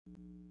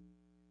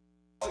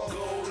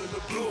the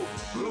blue,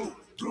 blue,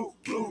 blue,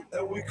 blue,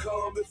 and we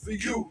coming for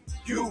you.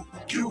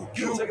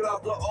 Check it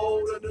out, the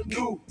old and the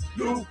new.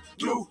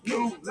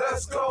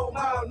 Let's go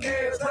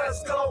Mountaineers,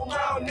 let's go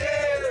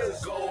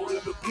Mountaineers. Gold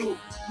and the blue,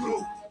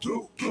 blue,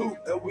 blue, blue,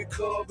 and we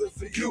coming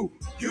for you.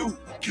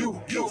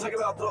 Check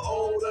it out, the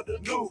old and the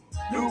new.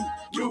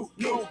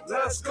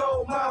 Let's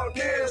go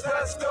Mountaineers,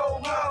 let's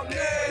go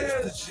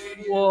Mountaineers.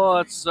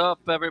 What's up,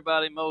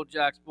 everybody?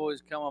 Mojack's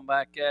Boys coming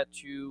back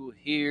at you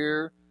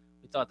here.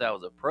 We thought that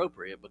was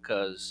appropriate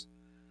because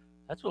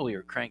that's what we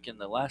were cranking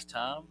the last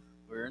time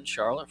we were in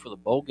Charlotte for the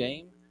bowl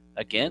game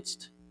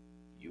against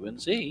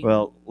UNC.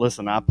 Well,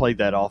 listen, I played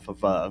that off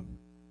of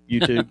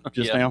YouTube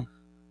just now,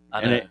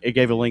 and it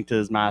gave a link to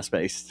his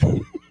MySpace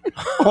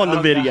on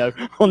the video,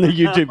 on the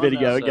YouTube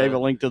video. It gave a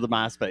link to the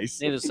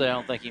MySpace. Needless to say, I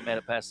don't think he made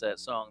it past that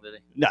song, did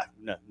he?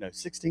 No.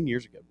 16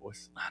 years ago,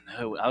 boys. I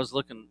know. I was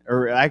looking.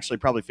 Or actually,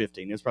 probably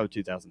 15. It was probably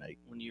 2008.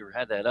 When you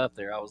had that up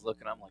there, I was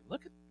looking. I'm like,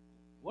 look at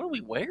what are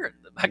we wearing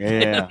back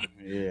then?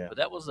 Yeah. But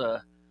that was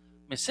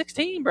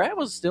 16. Brad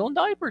was still in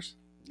diapers.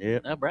 Yeah.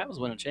 No, Brad was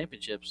winning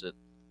championships at.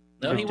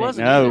 No, he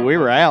wasn't. No, either. we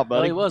were out,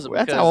 buddy. No, he wasn't.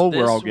 That's how old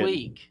we're all getting. This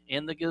week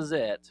in the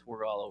Gazette,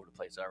 we're all over the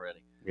place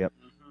already. Yep.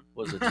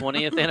 Was the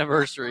 20th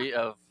anniversary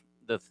of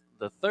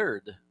the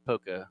third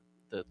POCA,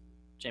 the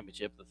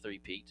championship, the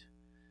three-peat.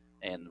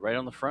 And right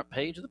on the front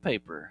page of the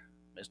paper,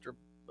 Mr.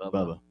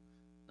 Bubba.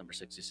 Number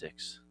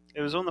 66.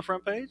 It was on the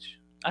front page?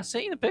 I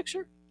seen the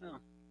picture. Oh.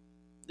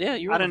 Yeah, I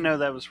didn't know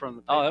that was from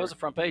the paper. Oh, that was the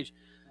front page.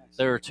 Nice.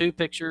 There were two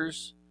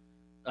pictures.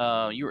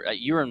 You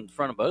were in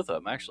front of both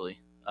of them, actually.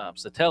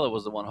 Satella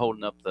was the one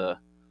holding up the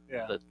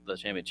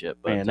championship.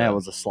 But, Man, that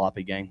was a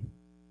sloppy game.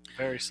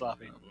 Very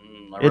sloppy.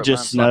 It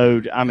just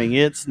snowed. I mean,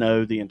 it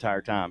snowed the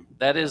entire time.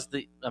 This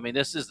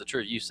is the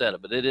truth. You said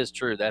it, but it is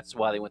true. That's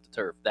why they went to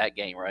turf, that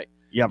game, right?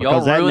 Yeah,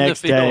 because that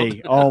next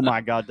day, oh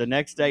my God, the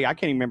next day, I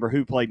can't even remember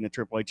who played in the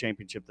AAA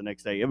championship the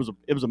next day. It was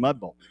a mud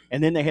bowl.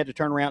 And then they had to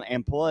turn around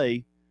and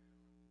play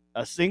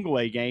a single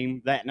A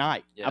game that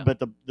night. Yeah. But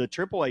the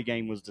AAA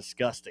game was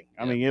disgusting.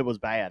 I mean, it was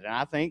bad. And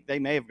I think they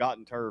may have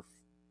gotten turf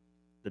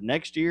the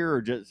next year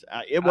or just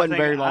it wasn't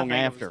very long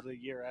after. It was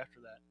the year after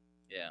that.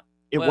 Yeah.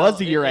 It was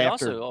the year it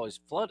after. also always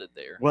flooded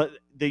there. Well,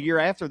 the year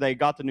after they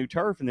got the new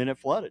turf, and then it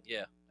flooded.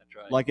 Yeah, that's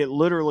right. Like, it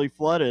literally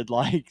flooded,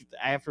 like,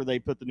 after they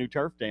put the new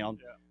turf down.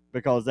 Yeah.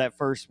 Because that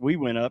first we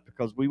went up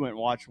because we went and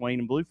watched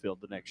Wayne and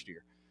Bluefield the next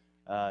year.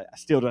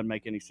 Still doesn't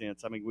make any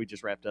sense. I mean, we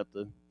just wrapped up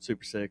the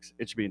Super Six.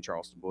 It should be in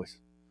Charleston, boys.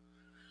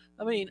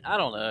 I mean, I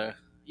don't know.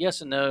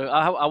 Yes and no.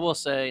 I will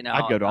say, now,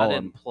 I'd go to all I of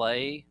didn't them.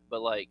 play,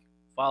 but, like,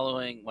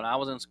 following when I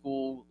was in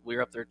school, we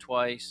were up there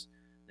twice.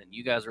 Then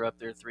you guys were up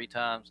there 3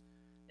 times.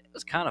 It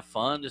was kind of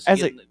fun just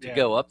to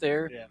go up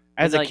there. Yeah.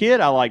 As a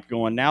kid, I liked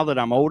going. Now that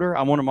I'm older,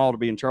 I want them all to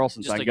be in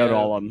Charleston so I can go to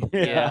all of them.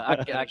 Yeah, I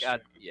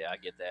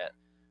get that.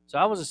 So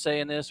I was just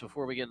saying this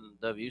before we get into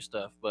the W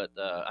stuff, but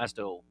I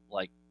still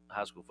like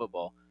high school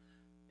football.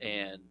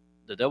 And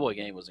the double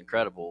game was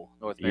incredible.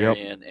 North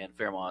Marion and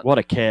Fairmont. What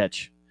a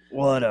catch.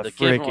 What a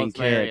freaking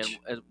catch.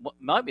 It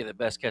might be the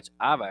best catch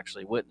I've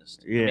actually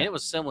witnessed. Yeah. I mean, it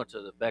was similar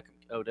to the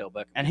Odell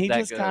Beckham. And he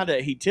just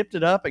he tipped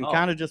it up and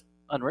kind of just.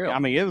 Unreal. I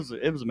mean, it was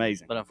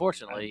amazing. But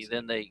unfortunately,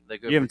 then they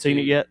go. You haven't seen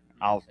it yet?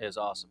 It was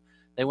awesome.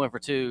 They went for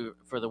 2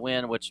 for the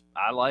win, which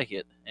I like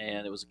it.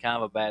 And it was kind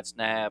of a bad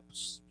snap.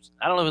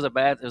 I don't know if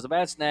it was a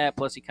bad snap.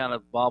 Plus, he kind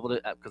of bobbled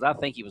it because I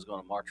think he was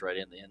going to march right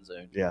in the end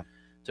zone. Yeah.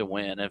 To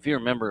win. And if you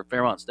remember,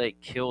 Fairmont State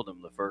killed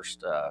him the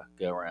first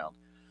go around.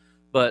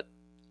 But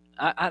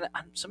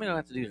somebody will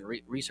have to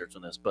do research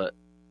on this. But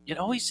it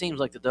always seems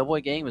like the double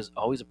A game is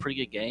always a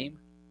pretty good game,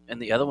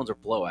 and the other ones are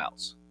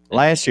blowouts.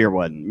 Last year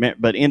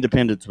wasn't, but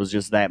Independence was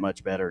just that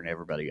much better than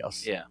everybody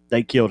else. Yeah.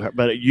 They killed her.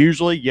 But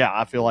usually,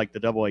 I feel like the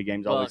double A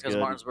game's always good.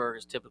 Because Martinsburg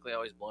is typically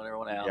always blowing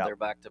everyone out. Yep. They're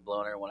back to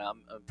blowing everyone out.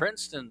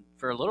 Princeton,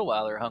 for a little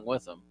while, they hung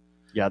with them.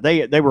 Yeah,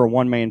 they were a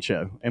one-man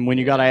show. And when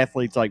you got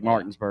athletes like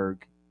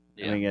Martinsburg,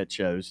 I mean, it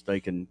shows they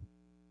can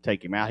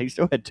take him out. He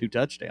still had 2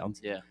 touchdowns.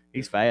 Yeah.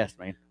 He's fast,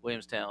 man.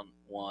 Williamstown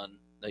won.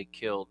 They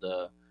killed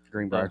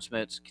Greenbrier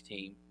Smith's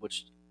team,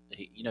 which,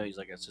 he's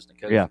like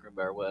assistant coach at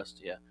Greenbrier West.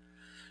 Yeah.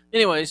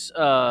 Anyways,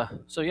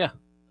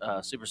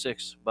 Super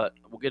 6. But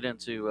we'll get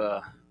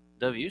into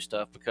WVU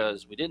stuff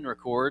because we didn't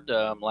record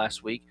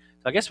last week.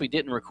 I guess we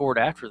didn't record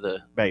after the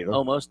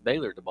almost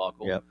Baylor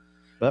debacle. Yep.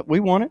 But we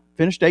won it.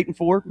 Finished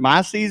 8-4.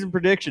 My season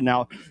prediction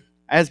now.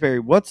 Asbury,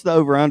 what's the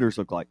over-unders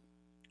look like?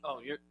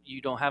 Oh,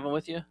 you don't have them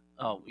with you?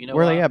 Oh, you know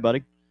where they at,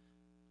 buddy?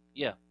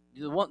 Yeah.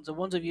 The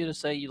ones of you to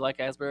say you like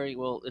Asbury,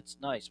 well, it's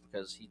nice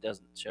because he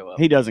doesn't show up.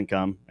 He doesn't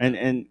come,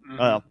 and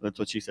well, that's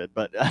what she said.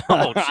 But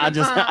I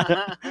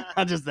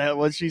just that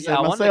what she said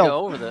I myself. wanted to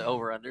go over the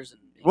over-unders.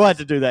 We'll have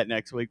to do that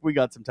next week. We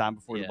got some time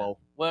before the bowl.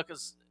 Well,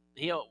 because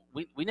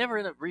we never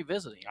end up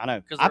revisiting. I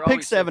know. I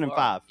picked 7 and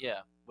 5. Yeah.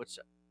 Which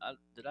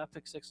did I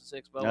pick 6 and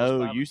 6? Bo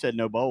no, you said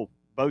no bowl.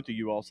 Both of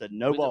you all said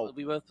no bowl.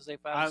 We both say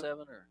 5 and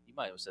 7, or you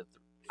might have said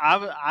 3.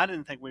 I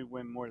didn't think we'd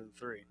win more than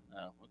 3.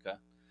 Oh, okay.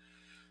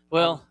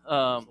 Well,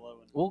 Slow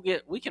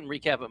we can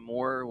recap it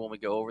more when we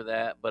go over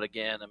that. But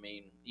again, I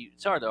mean,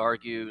 it's hard to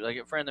argue. Like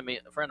a friend of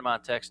mine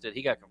texted.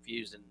 He got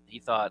confused and he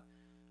thought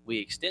we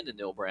extended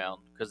Neil Brown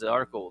because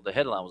the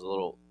headline was a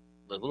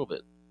little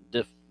bit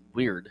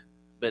weird,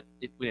 but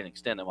we didn't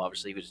extend him.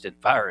 Obviously, we just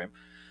didn't fire him.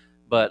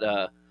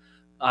 But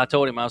I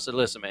told him, I said,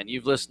 listen, man,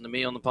 you've listened to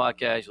me on the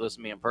podcast, you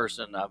listened to me in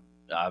person.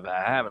 I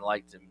haven't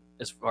liked him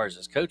as far as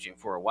his coaching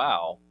for a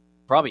while,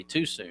 probably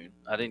too soon.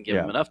 I didn't give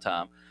him enough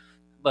time.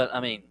 But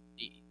I mean,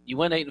 you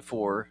went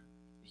 8-4.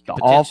 The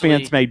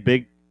offense made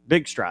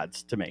big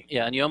strides to me.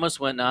 Yeah, and you almost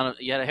went 9.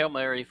 You had a Hail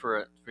Mary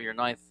for your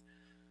 9th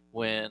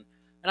win.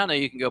 And I know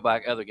you can go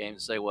back other games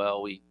and say,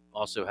 well, we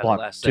also had a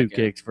last second 2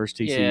 kicks versus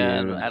TCU. Yeah,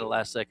 and had a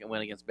last second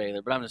win against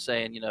Baylor. But I'm just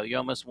saying, you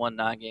almost won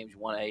 9 games, you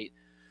won 8.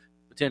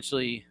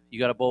 Potentially, you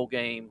got a bowl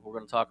game we're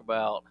going to talk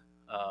about.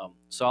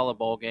 Solid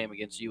bowl game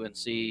against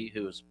UNC,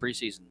 who was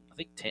preseason, I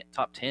think,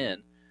 top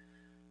 10.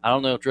 I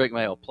don't know if Drake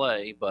May will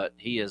play, but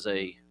he is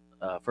a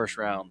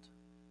first-round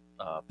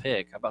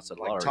pick. How about a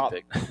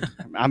lottery pick?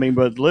 I mean,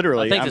 but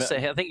literally. I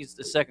think he's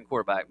the second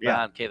quarterback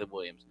behind Caleb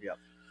Williams. Yep.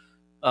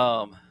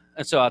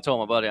 And so I told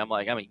my buddy, I'm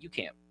like, I mean, you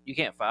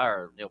can't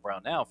fire Neil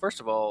Brown now. First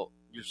of all,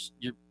 you're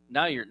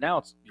going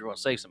to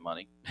save some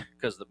money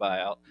because of the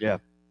buyout. Yeah.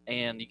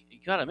 And you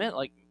got to admit,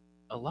 like,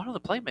 a lot of the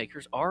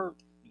playmakers are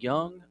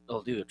young.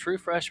 They'll do the true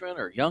freshmen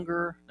or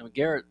younger. I mean,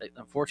 Garrett,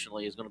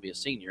 unfortunately, is going to be a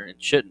senior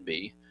and shouldn't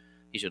be.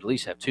 He should at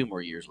least have 2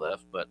 more years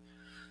left. But,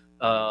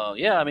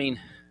 yeah, I mean,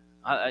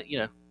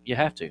 you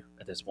have to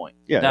at this point.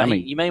 Yeah, now, I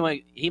mean,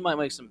 he might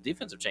make some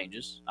defensive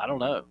changes. I don't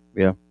know.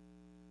 Yeah.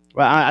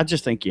 Well, I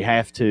just think you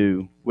have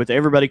to, with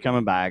everybody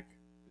coming back,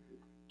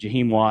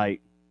 Jaheim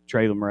White,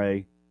 Traylon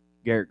Ray,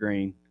 Garrett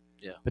Green,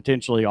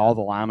 potentially all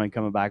the linemen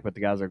coming back, but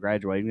the guys are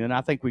graduating. And I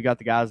think we got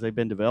the guys they've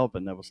been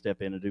developing that will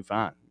step in and do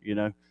fine.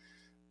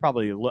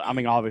 Probably, I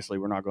mean, obviously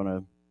we're not going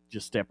to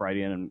just step right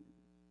in and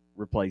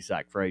replace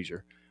Zach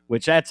Frazier,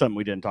 which that's something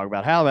we didn't talk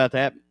about. How about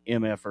that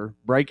MFer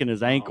breaking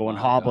his ankle and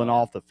hobbling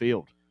off the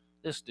field?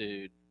 This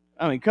dude.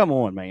 I mean, come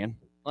on, man.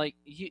 Like,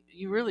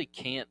 you really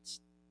can't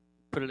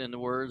put it into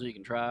words. You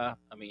can try.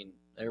 I mean,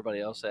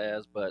 everybody else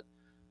has, but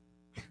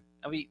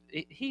I mean,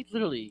 he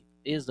literally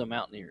is the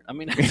Mountaineer. I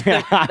mean,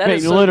 that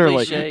is so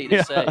literally cliche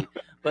to say,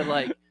 but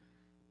like,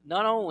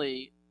 not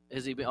only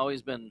has he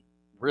always been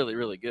really,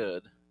 really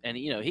good, and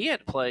he had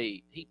to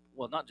play.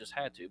 Not just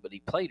had to, but he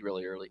played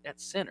really early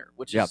at center,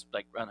 which is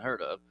like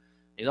unheard of.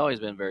 He's always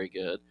been very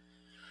good.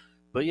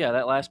 But yeah,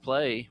 that last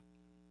play,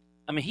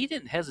 I mean, he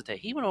didn't hesitate.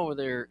 He went over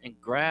there and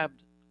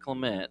grabbed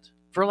Clement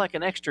for like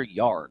an extra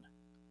yard.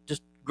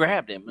 Just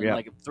grabbed him and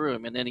like threw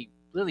him, and then he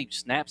literally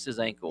snaps his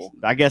ankle.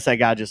 I guess that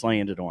guy just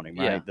landed on him,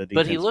 right? Yeah,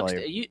 but he looks.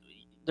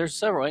 There's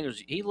several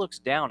angles. He looks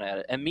down at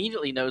it,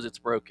 immediately knows it's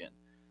broken,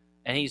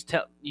 and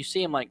you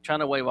see him like trying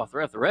to wave off the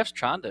ref. The ref's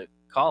trying to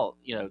call,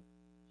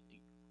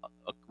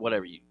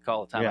 whatever you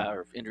call a timeout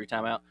or injury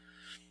timeout,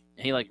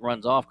 and he like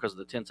runs off because of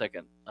the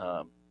 10-second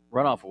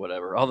runoff or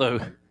whatever. Although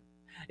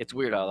it's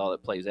weird how all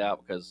that plays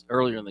out because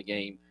earlier in the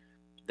game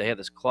they had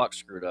this clock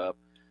screwed up,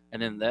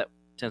 and then that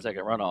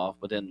 10-second runoff,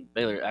 but then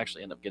Baylor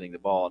actually ended up getting the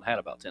ball and had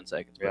about 10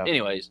 seconds. But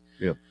anyways,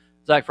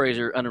 Zach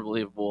Frazier,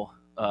 unbelievable.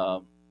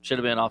 Should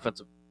have been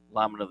offensive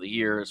lineman of the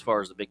year as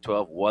far as the Big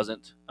 12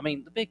 wasn't. I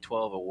mean, the Big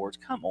 12 awards,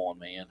 come on,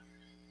 man.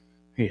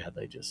 Yeah,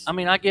 they just. I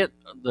mean, I get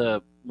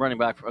the running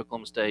back for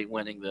Oklahoma State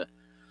winning the.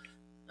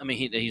 I mean,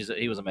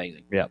 he was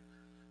amazing. Yeah.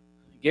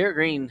 Garrett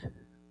Green,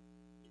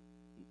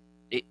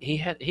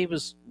 he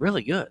was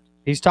really good.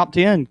 He's top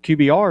 10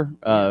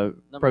 QBR.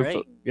 Number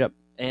 8.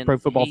 And Pro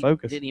Football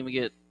Focus. Didn't even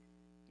get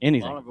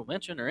anything. Honorable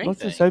mention or anything.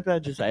 Let's just hope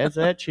that just adds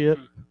that chip.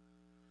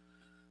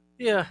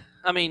 Yeah,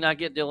 I mean, I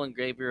get Dylan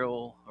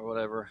Gabriel or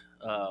whatever.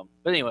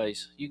 But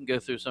anyways, you can go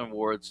through some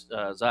awards.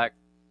 Zach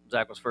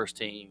was first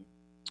team,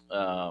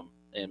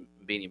 and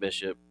Beanie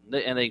Bishop.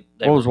 They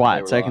what was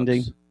Wyatt, second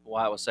team?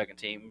 Wyatt was second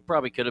team.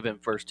 Probably could have been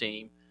first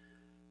team.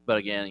 But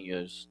again, he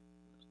goes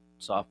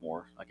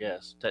sophomore, I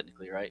guess,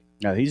 technically, right?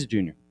 No, he's a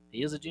junior.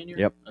 He is a junior?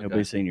 Yep, he'll be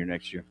a senior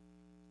next year.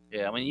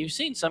 Yeah, I mean, you've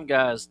seen some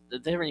guys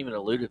that they haven't even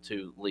alluded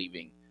to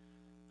leaving.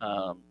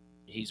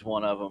 He's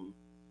one of them.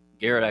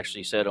 Garrett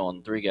actually said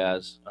on 3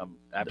 guys,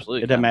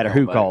 absolutely. It doesn't matter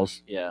who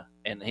calls. Yeah,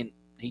 and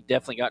he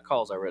definitely got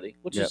calls already,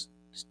 which is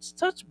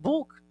such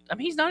bulk. I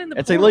mean, he's not in the.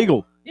 It's portal.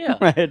 illegal. Yeah,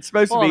 it's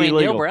supposed to be illegal.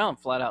 Neil Brown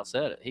flat out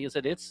said it. He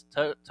said it's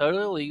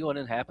totally illegal, and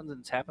it happens, and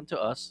it's happened to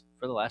us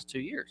for the last 2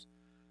 years.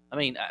 I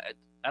mean,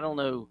 I don't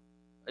know.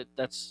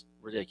 That's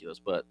ridiculous,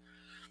 but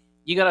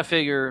you got to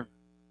figure.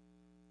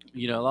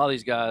 A lot of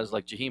these guys,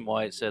 like Jaheim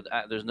White said,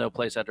 there's no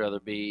place I'd rather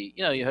be.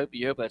 You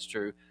hope that's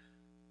true.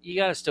 You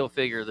got to still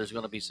figure there's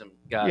going to be some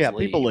guys. Yeah,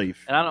 leave. people leave,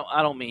 and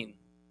I don't mean.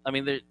 I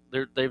mean,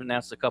 they've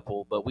announced a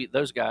couple, but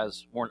those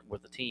guys weren't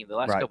with the team. The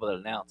last couple that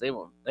announced, they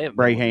haven't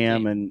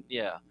Braham and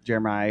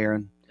Jeremiah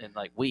Aaron in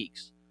like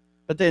weeks.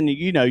 But then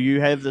you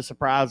have the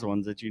surprise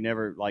ones that you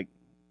never like.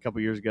 A couple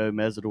years ago,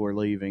 Mesidor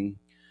leaving,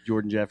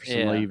 Jordan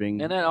Jefferson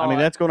leaving. And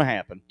that's going to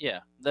happen. Yeah,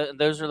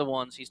 those are the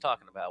ones he's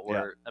talking about.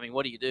 Where I mean,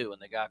 what do you do when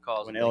the guy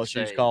calls when and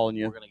LSU's say, calling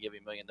you? We're going to give you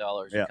 $1 million.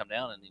 You come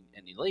down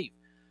and you leave.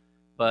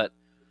 but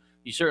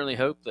you certainly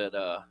hope that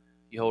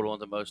you hold on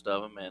to most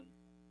of them. And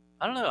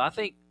I don't know. I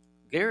think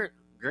Garrett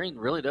Green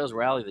really does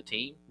rally the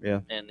team.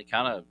 Yeah. And it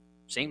kind of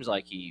seems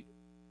like he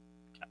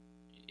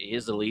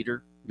is the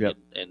leader. Yep.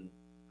 And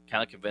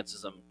kind of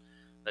convinces them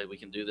that we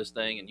can do this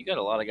thing. And you got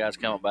a lot of guys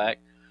coming back.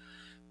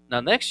 Now,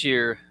 next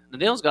year,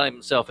 Neal's got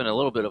himself in a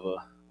little bit of a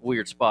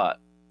weird spot.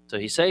 So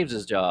he saves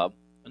his job.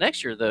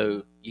 Next year,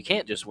 though, you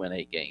can't just win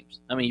 8 games.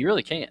 I mean, you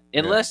really can't.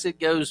 Unless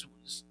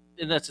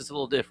unless it's a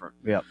little different.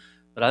 Yep.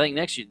 But I think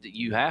next year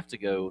you have to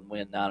go and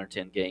win 9 or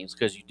 10 games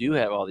because you do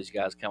have all these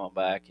guys coming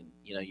back, and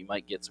you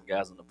might get some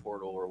guys in the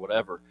portal or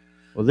whatever.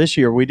 Well, this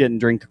year we didn't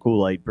drink the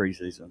Kool-Aid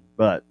preseason,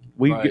 but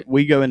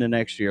we go into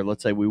next year.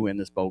 Let's say we win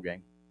this bowl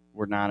game,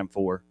 we're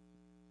 9-4.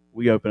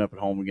 We open up at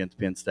home against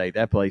Penn State.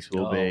 That place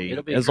will be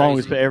as crazy. Long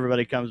as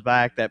everybody comes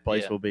back. That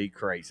place will be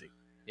crazy.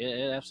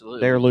 Yeah,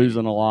 absolutely. They're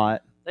losing a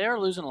lot. They are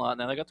losing a lot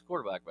now. They got the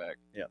quarterback back.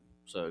 Yeah.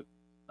 So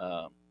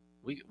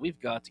we've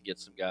got to get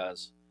some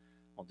guys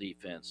on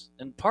defense,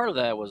 and part of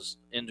that was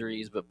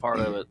injuries, but part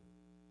of it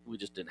we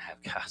just didn't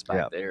have guys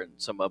back there, and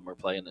some of them are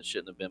playing that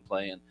shouldn't have been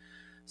playing.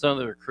 Some of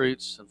the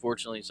recruits,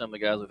 unfortunately, some of the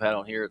guys we've had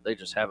on here, they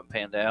just haven't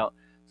panned out.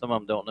 Some of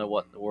them don't know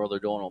what in the world they're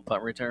doing on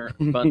punt return.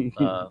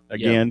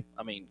 Again. Yeah,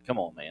 I mean, come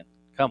on, man.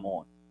 Come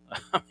on.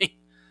 I mean,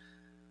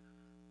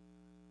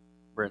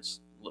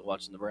 Brent's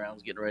watching the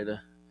Browns getting ready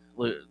to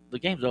lose. The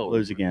game's over.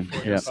 Lose again.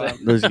 Yeah,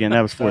 lose again.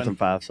 That was 4th and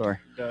 5. Sorry.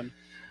 Done.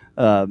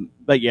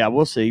 But, yeah,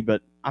 we'll see.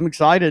 But I'm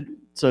excited.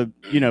 So,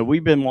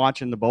 we've been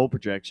watching the bowl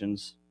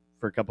projections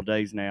for a couple of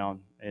days now,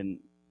 and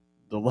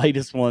the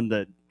latest one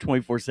that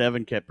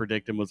 24/7 kept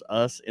predicting was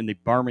us in the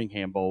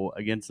Birmingham Bowl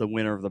against the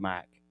winner of the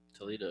MAC.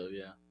 Toledo,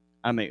 yeah.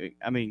 I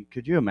mean,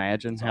 could you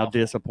imagine how awful.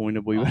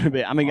 disappointed we would have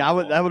been? I mean, that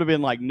would have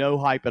been like no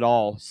hype at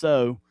all.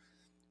 So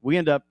we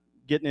end up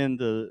getting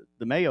into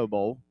the Mayo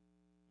Bowl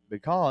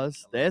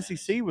because the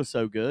SEC was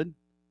so good,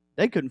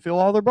 they couldn't fill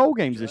all their bowl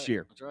games this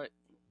year. That's right.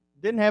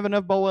 Didn't have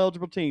enough bowl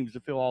eligible teams to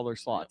fill all their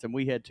slots, and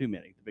we had too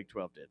many. The Big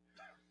 12 did.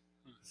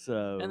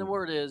 So, and the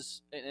word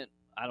is, and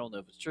I don't know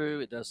if it's true.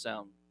 It does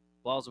sound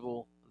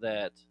plausible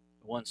that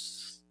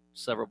once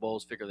several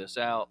bowls figure this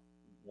out,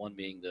 one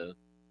being the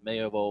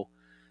Mayo Bowl,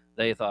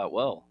 they thought,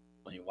 well,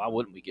 I mean, why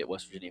wouldn't we get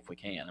West Virginia if we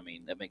can? I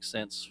mean, that makes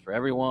sense for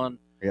everyone.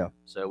 Yeah.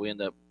 So we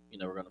end up,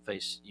 we're going to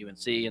face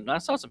UNC. And I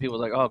saw some people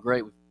like, oh,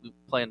 great, we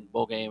playing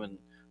bowl game in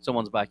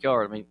someone's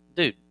backyard. I mean,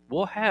 dude,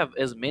 we'll have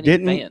as many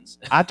fans.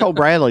 I told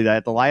Bradley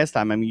that the last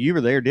time. I mean, you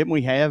were there. Didn't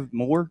we have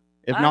more?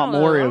 If not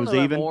more, it was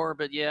even. More,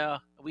 but yeah,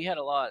 we had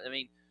a lot. I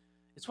mean,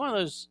 it's one of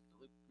those.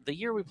 The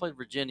year we played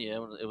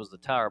Virginia, it was the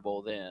Tire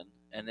Bowl then.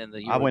 And then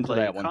the year I went to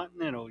that one.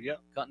 Continental,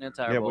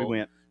 Continental Tire Bowl. Yeah, we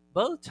went.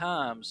 Both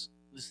times,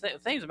 the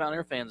things about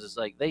Mountaineer fans is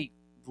like they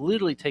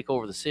literally take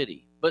over the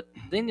city. But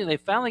then they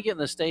finally get in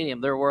the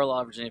stadium. There were a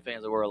lot of Virginia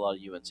fans. There were a lot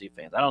of UNC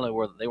fans. I don't know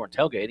whether they weren't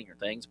tailgating or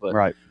things,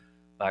 but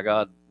by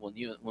God,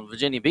 when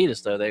Virginia beat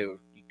us, though,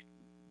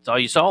 it's all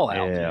you saw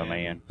out there. Yeah,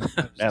 man.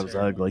 That was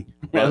ugly.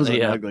 That was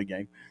an ugly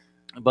game.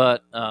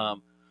 But, I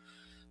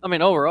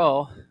mean,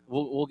 overall,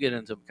 we'll get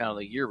into kind of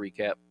the year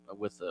recap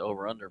with the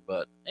over-under.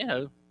 But,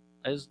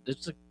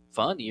 it's a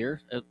fun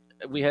year.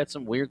 We had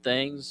some weird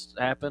things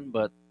happen,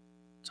 but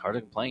it's hard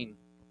to complain.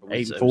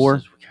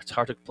 8-4. It's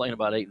hard to complain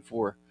about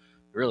 8-4. It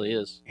really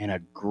is. And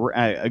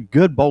a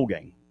good bowl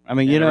game. I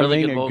mean, you know what I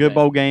mean? A good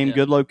bowl game,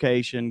 good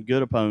location,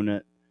 good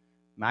opponent.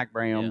 Mike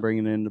Brown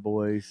bringing in the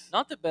boys.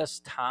 Not the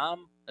best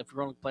time if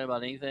we're going to complain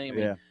about anything. I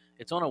mean,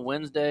 it's on a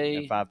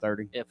Wednesday. At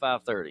 5:30. At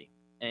 5:30.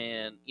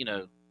 And,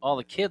 all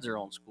the kids are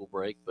on school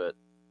break, but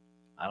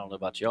I don't know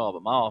about y'all,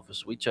 but my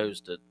office, we chose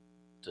to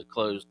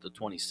close the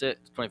 25th,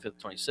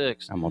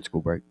 26th. I'm on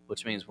school break.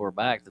 Which means we're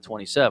back the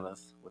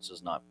 27th, which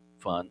is not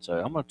fun. So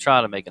I'm going to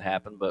try to make it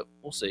happen, but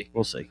we'll see.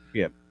 We'll see.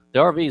 Yeah. The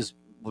RV's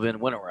been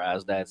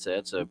winterized, Dad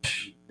said, so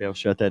they'll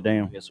shut that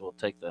down. I guess we'll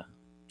take the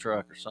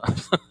truck or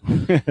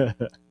something.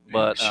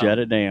 But shut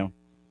it down.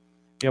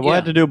 Yeah, we'll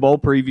have to do a bowl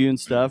preview and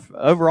stuff.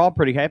 Overall,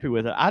 pretty happy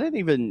with it. I didn't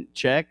even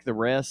check the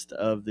rest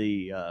of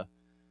the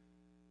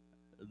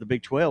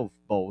Big 12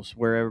 bowls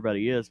where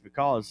everybody is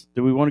because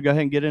do we want to go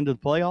ahead and get into the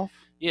playoff?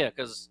 Yeah,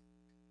 because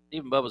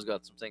even Bubba's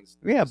got some things.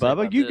 Yeah,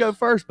 Bubba, you go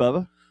first,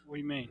 Bubba. What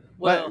do you mean?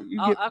 Well,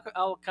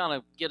 I'll kind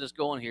of get us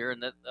going here,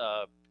 and that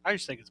I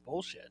just think it's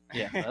bullshit.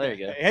 Yeah, there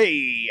you go.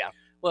 Hey.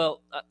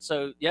 Well,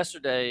 so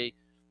yesterday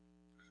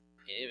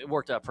it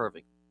worked out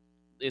perfect.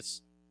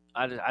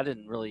 I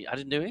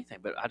didn't do anything,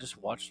 but I just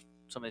watched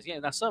some of these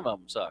games. Now some of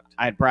them sucked.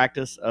 I had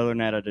practice. Other than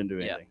that, I didn't do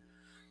anything.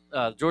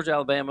 Georgia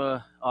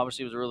Alabama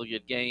obviously was a really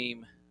good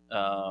game.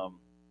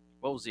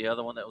 What was the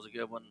other one that was a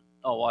good one?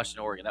 Oh,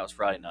 Washington Oregon. That was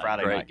Friday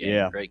night. Great game.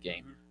 Yeah. Great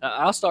game.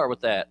 I'll start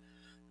with that.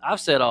 I've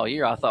said all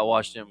year I thought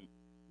Washington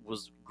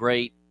was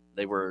great.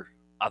 They were,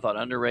 I thought,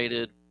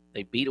 underrated.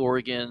 They beat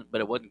Oregon,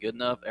 but it wasn't good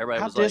enough.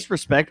 Everybody was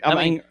disrespect. I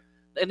mean,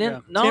 and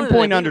then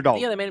 10-point underdog.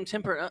 Yeah, they made him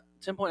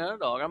 10-point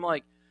underdog. I'm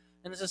like,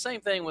 and it's the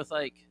same thing with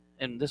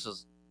and this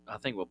is I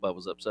think what Bub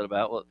was upset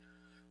about. Well,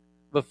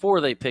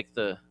 before they picked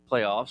the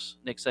playoffs,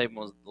 Nick Saban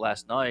was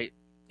last night.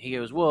 He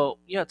goes, well,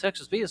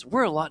 Texas beat us.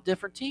 We're a lot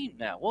different team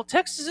now. Well,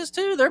 Texas is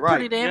too. They're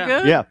pretty damn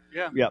good.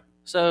 Yeah.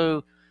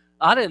 So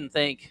I didn't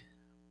think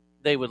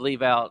they would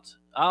leave out.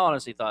 I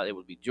honestly thought it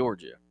would be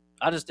Georgia.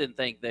 I just didn't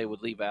think they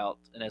would leave out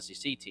an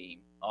SEC team.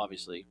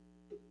 Obviously,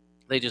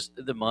 they just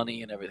the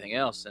money and everything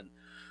else,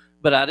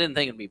 but I didn't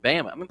think it'd be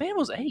Bama. I mean, Bama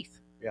was 8th.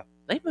 Yeah,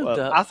 they moved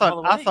up. I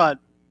all the way. thought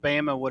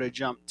Bama would have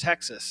jumped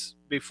Texas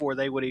before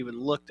they would even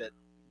looked at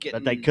getting.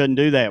 But they couldn't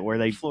do that where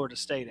they Florida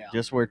State out.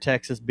 Just where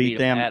Texas beat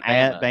them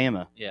at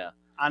Bama. Yeah,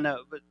 I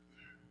know, but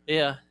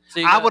yeah.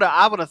 So I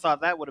would have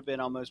thought that would have been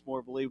almost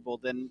more believable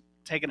than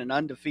taking an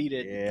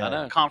undefeated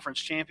conference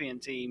champion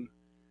team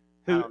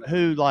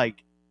who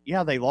like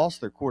they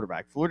lost their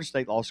quarterback. Florida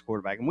State lost their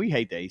quarterback, and we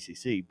hate the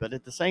ACC, but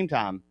at the same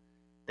time,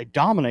 they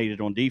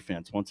dominated on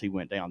defense once he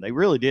went down. They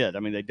really did. I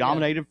mean, they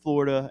dominated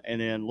Florida,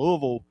 and then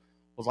Louisville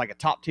was like a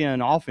top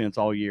 10 offense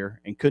all year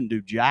and couldn't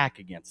do jack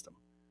against them.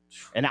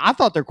 And I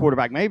thought their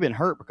quarterback may have been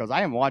hurt because I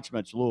haven't watched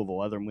much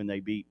Louisville other than when they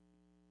beat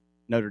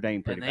Notre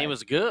Dame pretty bad. He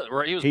was good.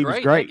 He was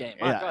great. That game.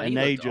 Yeah, God, and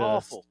they just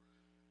awful.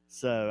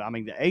 So I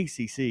mean, the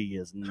ACC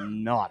is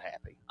not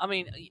happy. I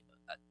mean,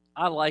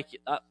 I like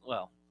it.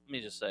 Well, let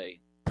me just say,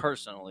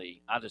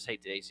 personally, I just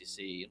hate the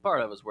ACC, and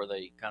part of it is where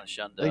they kind of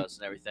shunned us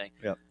and everything.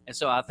 Yep. And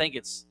so I think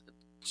it's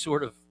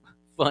sort of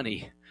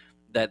funny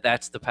that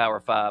that's the Power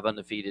 5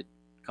 undefeated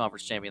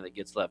conference champion that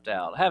gets left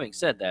out. Having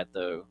said that,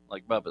 though,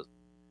 like Bubba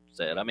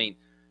said, I mean,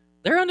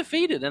 they're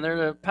undefeated and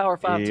they're a Power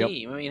 5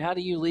 team. I mean, how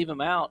do you leave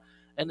them out?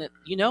 And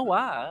you know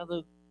why?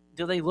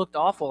 They looked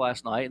awful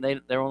last night,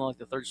 and they're on like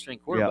the third string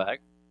quarterback.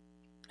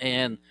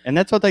 Yep. And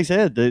that's what they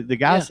said. The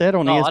guy said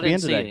on ESPN I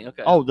didn't today. See any.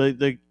 Okay. Oh,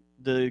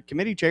 the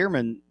committee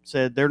chairman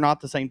said they're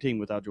not the same team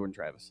without Jordan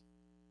Travis.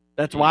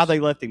 That's why they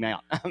left him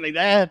out. I mean,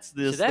 that's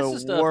the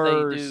stuff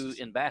worst. They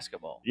do in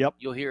basketball. Yep.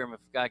 You'll hear him if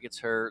a guy gets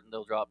hurt and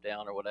they'll drop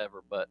down or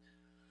whatever. But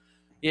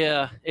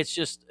yeah, it's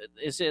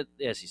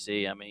the SEC.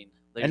 I mean,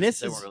 they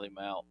weren't really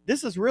out.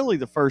 This is really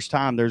the first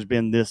time there's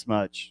been this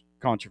much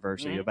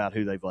controversy about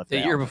who they've left out.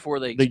 The year before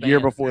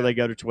they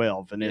go to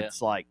 12, and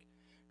it's like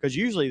because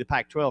usually the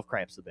Pac-12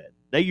 craps the bed.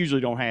 They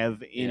usually don't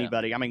have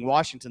anybody. Yeah. I mean,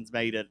 Washington's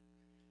made it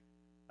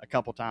a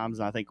couple times,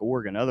 and I think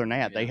Oregon. Other than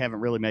that, they haven't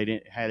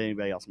really had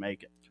anybody else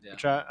make it. Yeah.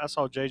 Which I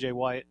saw J.J.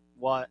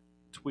 Watt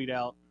tweet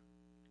out,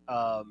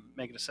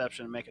 make an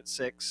exception and make it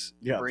 6.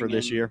 Yeah, for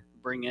this year.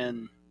 Bring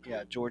in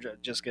Georgia,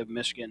 just give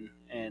Michigan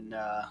and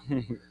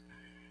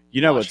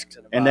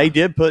and they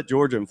did put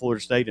Georgia and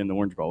Florida State in the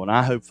Orange Bowl, and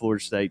I hope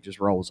Florida State just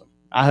rolls them.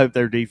 I hope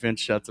their defense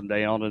shuts them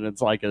down, and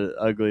it's like the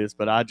ugliest.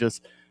 But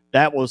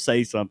that will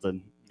say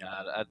something.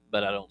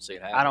 But I don't see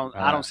it happening.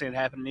 I don't see it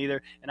happening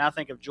either. And I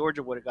think if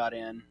Georgia would have got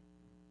in,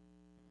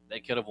 they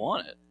could have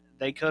won it.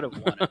 They could have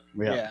won it.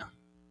 Yeah.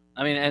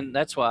 I mean, and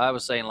that's why I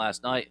was saying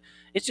last night.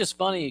 It's just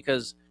funny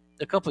because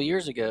a couple of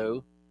years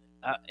ago,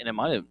 and it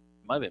might have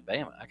been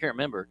Bama. I can't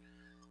remember.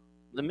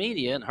 The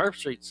media and Herb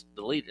Street's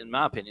the lead, in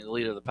my opinion, the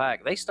leader of the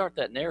pack. They start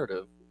that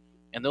narrative,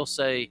 and they'll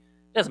say it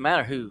doesn't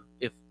matter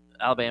if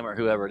Alabama or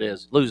whoever it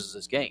is loses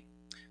this game.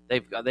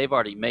 They've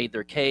already made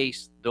their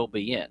case. They'll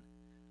be in.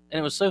 And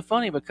it was so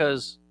funny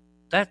because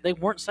they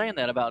weren't saying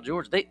that about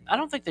Georgia. I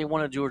don't think they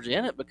wanted Georgia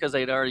in it because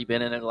they'd already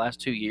been in it the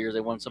last 2 years. They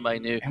wanted somebody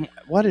new. And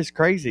what is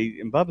crazy,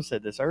 and Bubba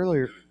said this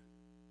earlier,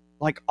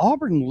 like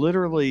Auburn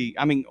literally,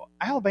 I mean,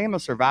 Alabama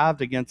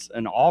survived against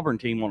an Auburn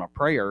team on a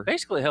prayer.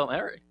 Basically, Hail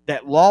Mary.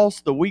 That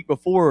lost the week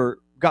before,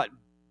 got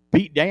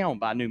beat down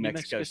by New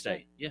Mexico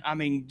State. Yeah. I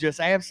mean, just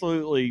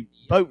absolutely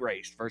boat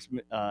raced versus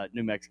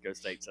New Mexico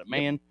State. So,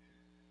 man.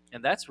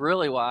 And that's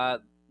really why,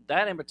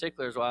 that in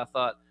particular is why I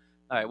thought,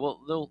 all right,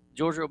 well,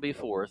 Georgia will be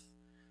 4th.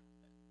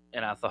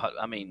 And I thought,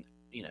 I mean,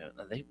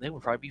 they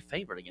would probably be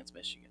favored against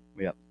Michigan.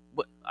 Yep.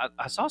 But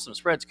I saw some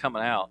spreads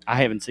coming out.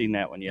 I haven't seen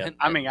that one yet. And,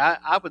 I mean,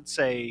 I would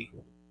say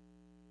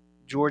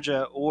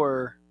Georgia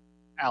or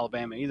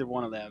Alabama, either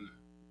one of them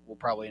will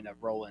probably end up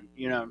rolling.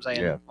 You know what I'm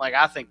saying? Yeah. Like,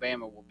 I think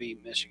Bama will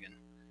beat Michigan.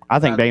 I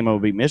think Bama will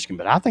beat Michigan,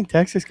 but I think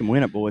Texas can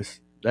win it, boys.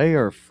 They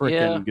are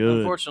freaking good.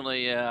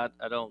 Unfortunately, I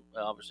don't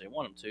obviously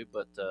want them to,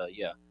 but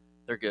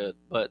they're good.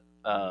 But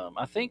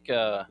I think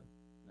I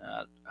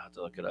have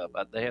to look it up.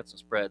 They had some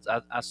spreads.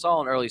 I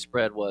saw an early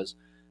spread was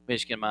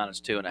Michigan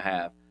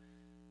 -2.5,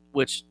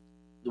 which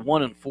the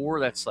 1 and 4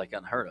 that's like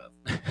unheard of.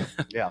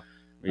 Yeah.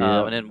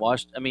 And then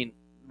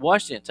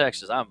Washington,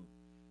 Texas. I'm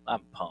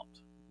pumped.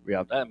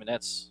 Yeah. I mean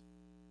that's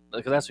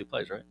because that's who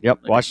plays, right?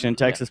 Yep. Washington,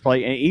 Texas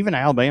play, and even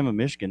Alabama,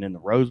 Michigan in the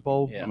Rose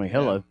Bowl. Yeah. I mean,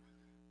 hello.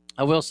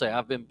 I will say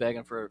I've been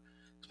begging for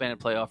expanded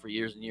playoff for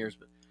years and years,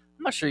 but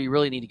I'm not sure you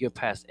really need to go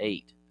past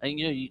 8.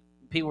 And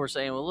people were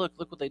saying, well,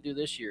 look what they do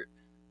this year.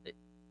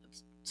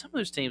 Some of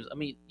those teams, I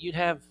mean, you'd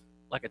have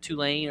like a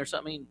Tulane or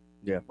something.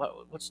 Yeah.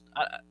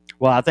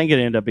 Well, I think it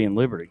ended up being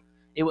Liberty.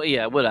 It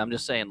would. I'm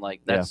just saying,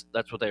 like that's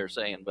what they were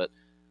saying. But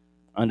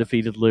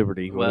undefeated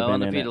Liberty.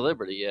 Undefeated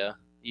Liberty. Yeah,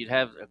 you'd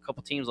have a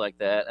couple teams like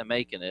that and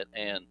making it,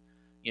 and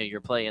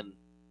you're playing.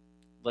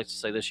 Let's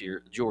say this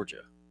year,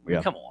 Georgia.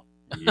 Yeah. Come on.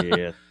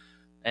 Yeah.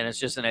 And it's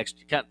just an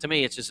extra. To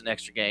me, it's just an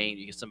extra game.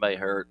 You get somebody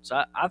hurt,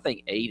 so I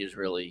think 8 is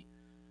really.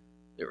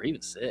 Or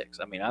even 6.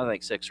 I mean, I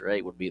think 6 or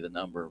 8 would be the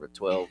number, but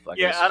 12. I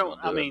guess I don't.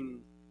 I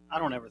mean, I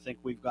don't ever think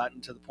we've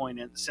gotten to the point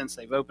since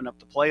they've opened up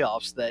the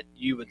playoffs that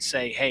you would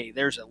say, hey,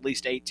 there's at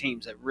least 8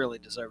 teams that really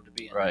deserve to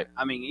be in Right. there.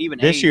 I mean, even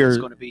This 8 year- is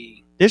going to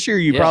be. This year,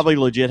 you probably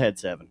legit had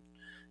 7.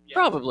 Yeah.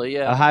 Probably,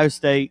 yeah. Ohio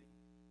State,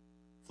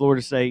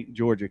 Florida State,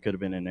 Georgia could have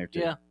been in there too.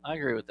 Yeah, I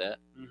agree with that.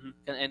 Mm-hmm.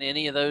 And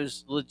any of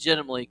those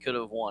legitimately could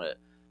have won it.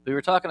 We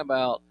were talking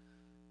about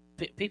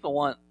people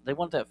want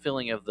that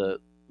feeling of the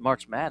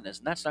March Madness,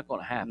 and that's not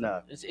going to happen.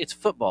 No. It's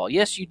football.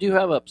 Yes, you do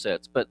have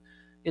upsets, but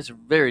it's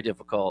very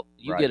difficult.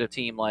 You Right. get a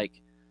team like,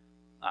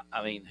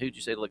 I mean, who'd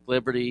you say, like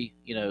Liberty?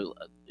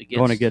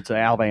 Going against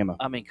Alabama.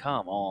 I mean,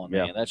 come on,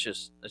 Yeah. man. That's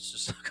just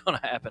not going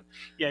to happen.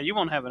 Yeah, you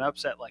won't have an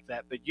upset like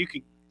that, but you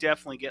could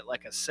definitely get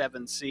like a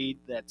 7 seed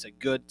that's a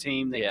good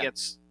team that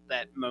gets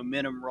that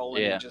momentum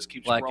rolling and just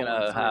keeps like rolling in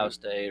Ohio through.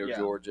 State or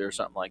Georgia or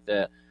something like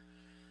that.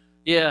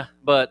 Yeah,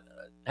 but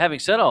having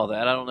said all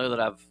that, I don't know that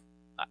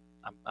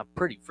I'm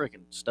pretty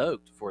freaking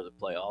stoked for the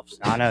playoffs.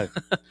 I know.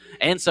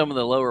 And some of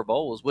the lower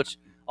bowls, which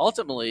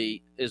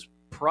ultimately is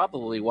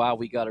probably why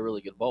we got a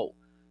really good bowl.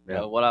 Yeah.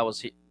 You know, what I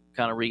was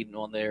kind of reading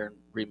on there and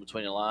reading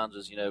between the lines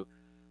is, the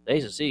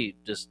ACC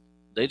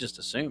just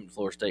assumed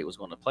Florida State was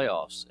going to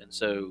playoffs, and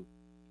so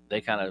they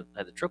kind of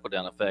had the trickle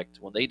down effect.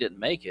 When they didn't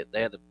make it,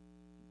 they had to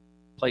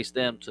place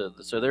them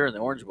so they're in the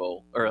Orange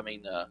Bowl, or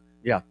Orange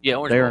they're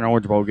Bowl. in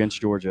Orange Bowl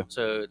against Georgia.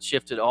 So it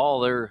shifted all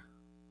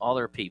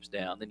their peeps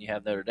down. Then you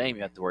have Notre Dame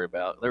you have to worry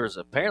about. There was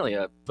apparently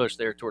a push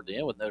there toward the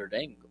end with Notre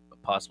Dame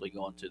possibly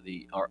going to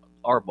the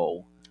our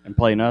bowl And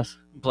playing us.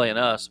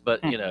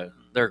 but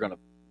they're gonna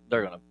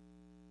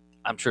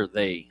I'm sure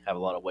they have a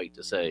lot of weight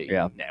to say,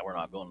 Yeah. nah, we're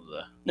not going to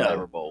the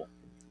whatever bowl.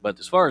 But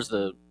as far as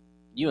the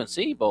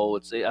UNC bowl,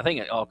 I think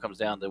it all comes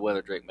down to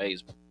whether Drake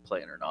May's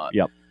playing or not.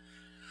 Yep.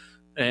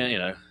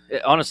 And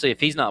honestly, if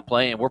he's not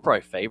playing, we're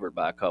probably favored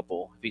by a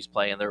couple. If he's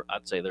playing,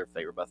 I'd say they're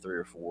favored by 3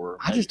 or 4.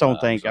 I just don't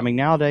think. I mean,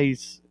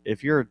 nowadays,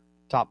 if you're a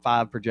top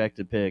 5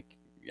 projected pick,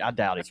 I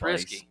doubt he it's plays.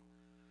 risky.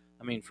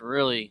 I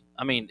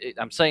mean,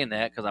 I'm saying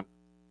that because I'm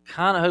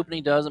kind of hoping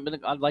he doesn't. But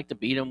I'd like to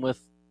beat him with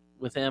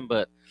him,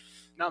 but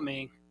Not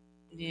me.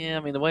 yeah, I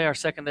mean the way our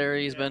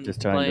secondary has been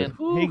Just playing.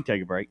 trying to. He can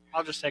take a break.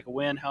 I'll just take a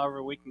win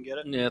however we can get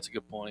it. Yeah, that's a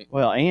good point.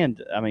 Well,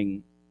 and I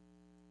mean,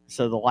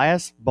 so the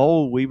last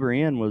bowl we were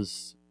in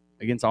was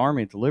against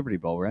Army at the Liberty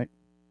Bowl, right?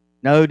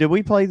 No, did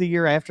we play the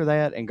year after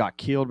that and got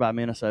killed by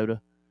Minnesota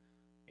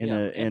in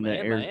the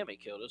Miami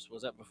killed us.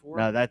 Was that before?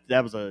 No,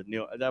 that was a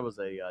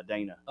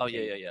Dana. Oh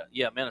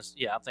yeah. Minnesota.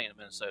 Yeah, I'm thinking of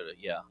Minnesota.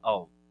 Yeah.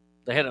 Oh,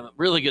 they had a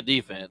really good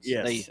defense.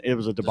 Yes, it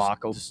was a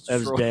debacle. Just It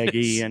was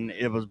daggy and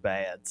it was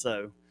bad.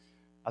 So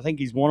I think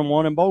he's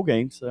 1-1 in bowl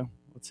games. So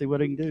let's see what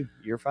he can do.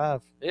 Year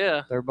 5,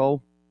 Yeah. their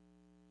bowl.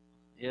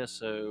 Yeah.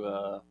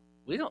 So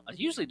we don't. I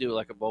usually do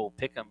like a bowl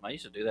pick 'em. I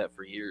used to do that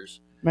for years.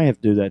 May have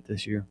to do that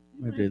this year.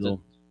 Maybe a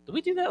little. Did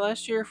we do that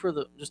last year for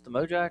just the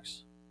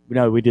Mojacks?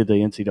 No, we did the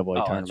NCAA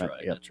Oh, tournament. that's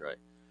right. Yep. That's right.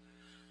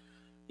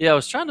 Yeah, I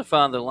was trying to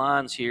find the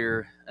lines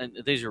here,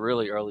 and these are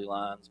really early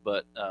lines,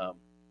 but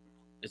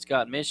it's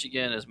got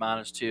Michigan as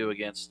 -2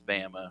 against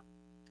Bama.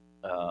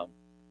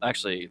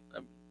 Actually,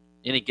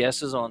 any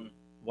guesses on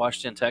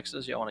Washington,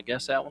 Texas? Y'all want to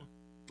guess that one?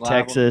 Live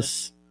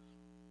Texas,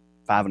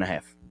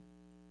 5.5.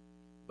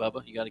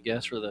 Bubba, you got a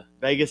guess for the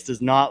Vegas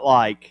does not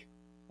like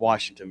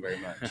Washington very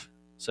much.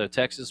 so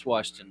Texas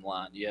Washington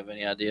line? Do you have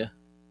any idea?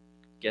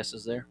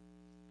 Guesses there?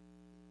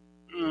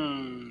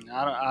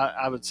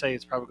 I would say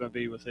it's probably going to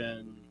be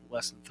within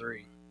less than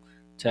 3.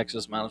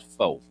 Texas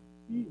 -4.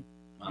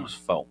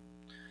 -4.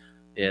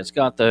 Yeah, it's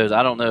got those.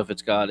 I don't know if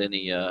it's got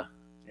any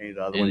Any of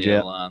the other any ones of the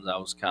yet? lines. I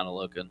was kind of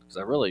looking because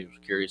I really was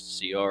curious to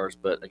see ours,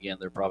 but again,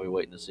 they're probably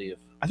waiting to see if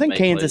I think May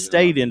Kansas plays or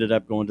State not. ended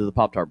up going to the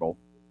Pop-Tart Bowl.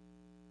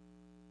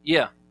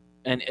 Yeah,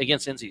 and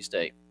against NC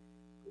State.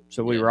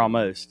 So we Yeah. were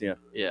almost, yeah.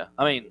 Yeah,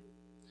 I mean,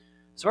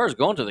 as far as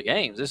going to the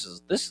games, this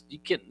is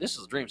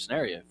a dream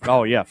scenario.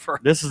 Oh, yeah. for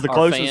This is the our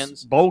closest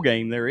fans. bowl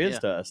game there is Yeah.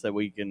 to us that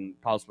we can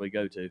possibly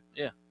go to.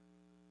 Yeah.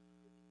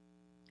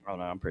 Oh,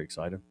 no, I'm pretty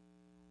excited.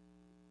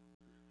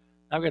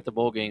 I've got the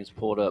bowl games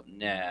pulled up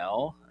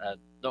now. I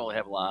don't really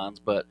have lines,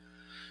 but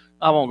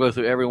I won't go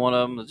through every one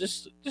of them.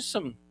 Just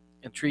some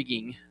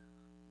intriguing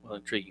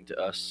to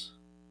us,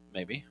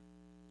 maybe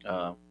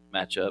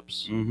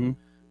matchups.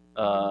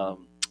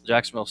 Mm-hmm.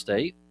 Jacksonville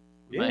State.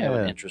 We might have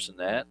an Yeah. interest in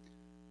that.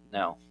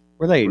 Now,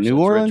 Were they of course, New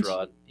it's Orleans? Rich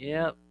Rod.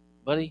 Yeah,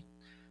 buddy.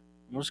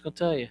 I'm just gonna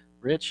tell you,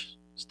 Rich,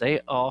 stay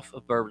off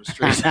of Bourbon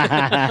Street.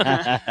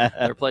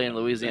 They're playing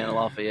Louisiana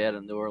Lafayette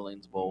in New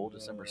Orleans Bowl,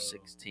 December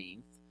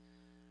 16th.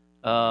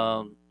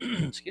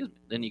 Excuse me.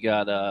 Then you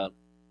got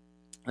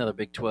another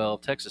Big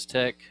 12. Texas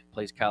Tech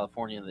plays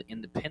California in the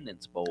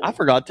Independence Bowl. I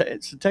forgot.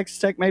 So Texas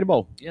Tech made a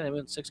bowl. Yeah, they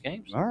won 6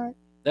 games. All right.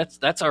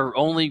 That's our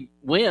only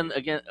win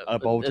against A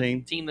bowl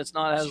team? team that's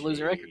not has a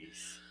losing record.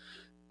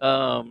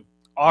 Jeez.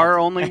 Our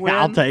only win.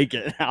 I'll take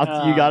it. You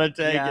got to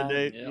take yeah,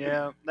 it, dude. Yeah.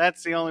 Yeah,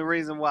 that's the only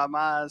reason why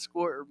my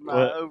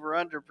Well-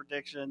 over/under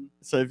prediction.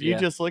 So if you Yeah.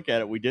 just look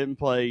at it, we didn't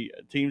play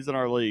teams in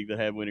our league that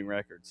had winning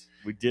records.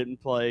 We didn't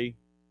play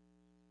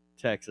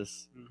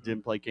Texas, Mhm.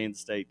 didn't play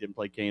Kansas State, didn't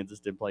play Kansas,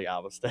 didn't play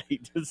Iowa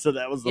State. So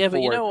that was the Yeah, 4.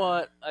 but you know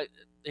what?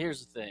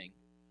 Here's the thing.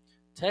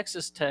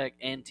 Texas Tech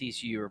and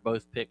TCU are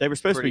both picked. They were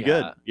supposed to be pretty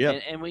good. high. Yeah.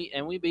 And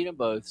we beat them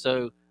both.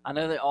 So I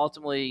know that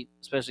ultimately,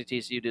 especially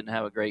TCU, didn't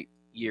have a great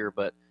year,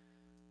 but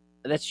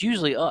that's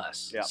usually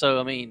us. Yeah. So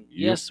I mean,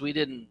 yes, we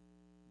didn't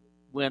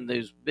win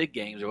those big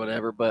games or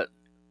whatever, but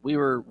we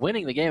were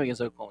winning the game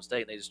against Oklahoma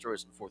State, and they destroyed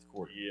us in the fourth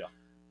quarter. Yeah.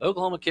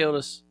 Oklahoma killed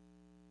us.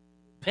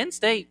 Penn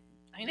State,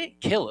 they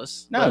didn't kill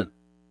us. No. But,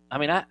 I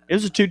mean, it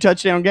was a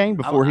 2-touchdown game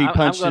before he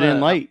punched it in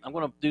late. I'm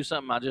going to do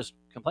something I just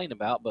complained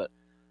about, but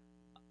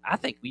I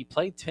think we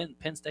played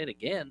Penn State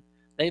again.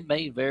 They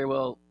may very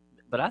well,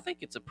 but I think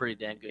it's a pretty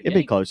damn good game. It'd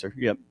be closer.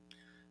 Yep.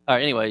 All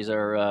right. Anyways,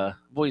 our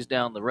boys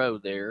down the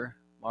road there,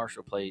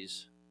 Marshall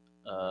plays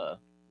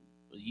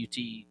UT.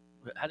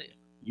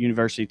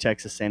 University of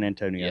Texas San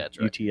Antonio. Yeah, that's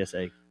right.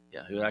 UTSA.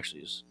 Yeah, who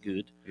actually is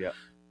good. Yeah.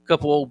 A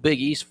couple old Big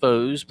East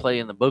foes play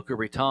in the Boca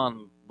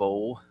Raton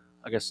Bowl.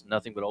 I guess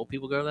nothing but old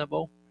people go to that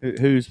bowl.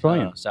 Who's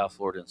playing? South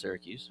Florida and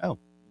Syracuse. Oh.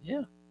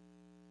 Yeah.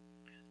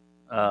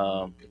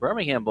 The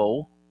Birmingham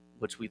Bowl,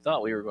 which we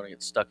thought we were going to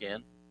get stuck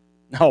in.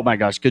 Oh, my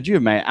gosh. Could you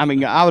imagine? I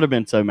mean, I would have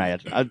been so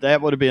mad.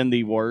 That would have been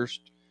the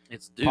worst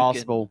It's Duke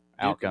possible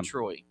and, Duke outcome. and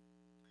Troy.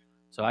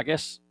 So I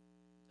guess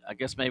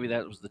maybe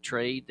that was the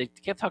trade. They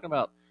kept talking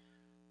about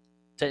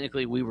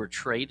technically we were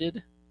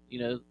traded. You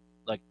know,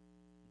 like,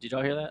 did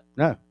y'all hear that?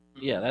 No.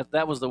 Yeah,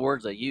 that was the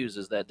words they used,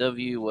 is that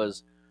WVU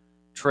was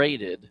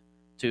traded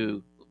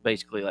to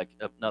basically like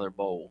another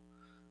bowl.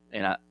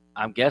 And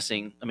I'm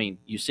guessing, I mean,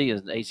 you see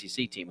as an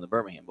ACC team in the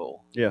Birmingham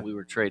Bowl. Yeah. We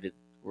were traded.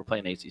 We're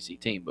playing an ACC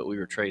team, but we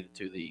were traded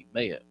to the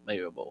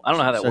Mayo Bowl. I don't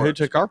know how that so works.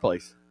 who took our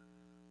place?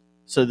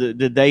 So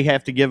did they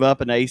have to give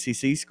up an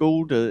ACC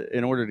school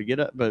in order to get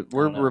up? But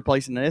we're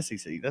replacing the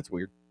SEC. That's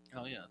weird.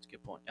 Oh, yeah, that's a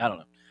good point. I don't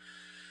know.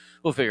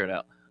 We'll figure it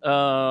out.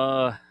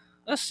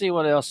 Let's see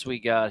what else we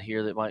got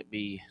here that might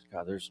be.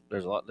 God, there's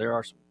a lot. There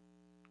are some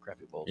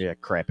crappy bowls. Yeah,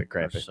 crappy.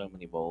 There's so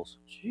many bowls.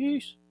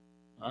 Jeez.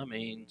 I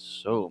mean,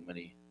 so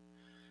many.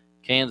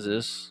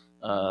 Kansas,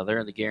 they're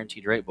in the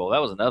Guaranteed Rate Bowl.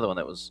 That was another one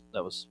that was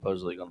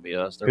supposedly going to be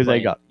us. Who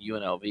they got?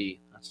 UNLV.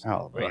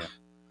 Oh, man. Ugh.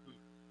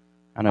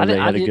 I know they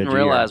had a good year. I didn't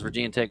realize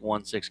Virginia Tech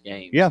won 6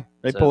 games. Yeah,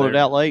 they pulled it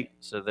out late.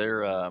 So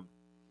they're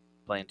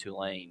playing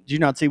Tulane. Did you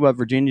not see what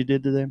Virginia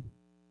did to them?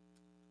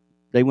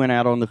 They went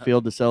out on the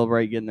field to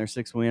celebrate getting their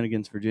 6th win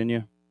against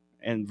Virginia.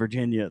 And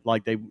Virginia,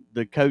 like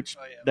the coach,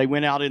 they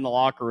went out in the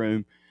locker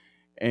room,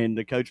 and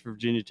the coach for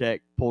Virginia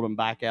Tech pulled them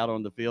back out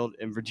on the field,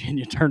 and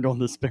Virginia turned on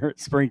the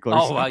sprinklers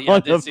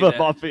on the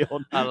football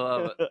field. I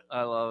love it.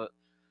 I love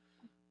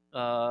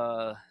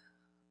it.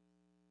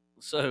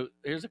 So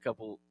here's a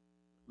couple.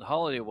 The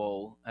Holiday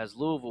Bowl has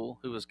Louisville,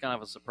 who was kind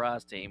of a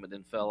surprise team and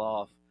then fell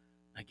off,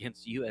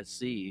 against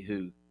USC,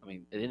 who, I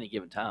mean, at any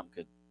given time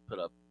could put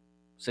up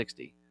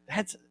 60.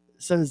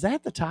 So is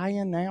that the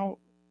tie-in now?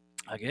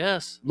 I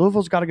guess.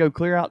 Louisville's got to go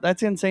clear out.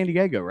 That's in San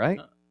Diego,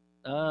 right?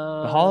 The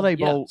Holiday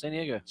Bowl. San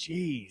Diego.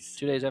 Jeez.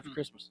 2 days after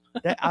Christmas.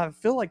 I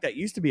feel like that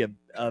used to be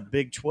a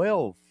Big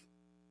 12,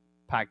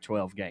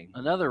 Pac-12 game.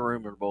 Another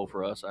rumored bowl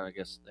for us, I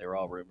guess they were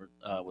all rumored,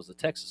 was the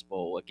Texas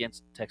Bowl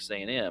against Texas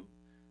A&M.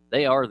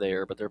 They are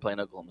there, but they're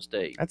playing Oklahoma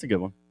State. That's a good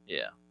one.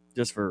 Yeah.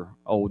 Just for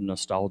old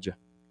nostalgia.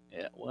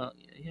 Yeah, well,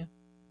 yeah,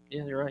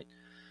 you're right.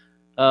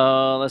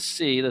 Let's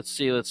see.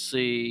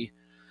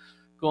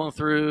 Going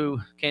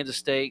through Kansas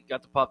State,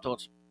 got the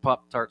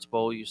Pop-Tarts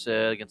Bowl, you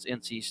said, against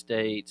NC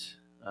State.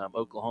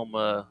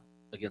 Oklahoma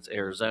against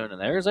Arizona.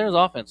 And Arizona's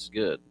offense is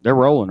good. They're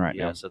rolling right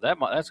now. Yeah, so that's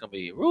going to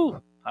be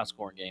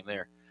high-scoring game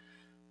there.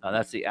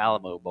 That's the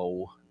Alamo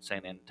Bowl in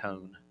San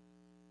Antone.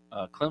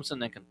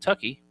 Clemson and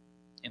Kentucky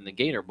in the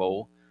Gator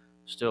Bowl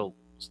still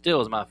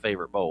is my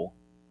favorite bowl.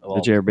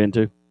 That you ever been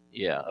to?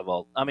 Yeah, of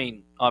all. I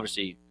mean,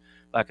 obviously,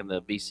 back in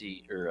the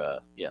BCS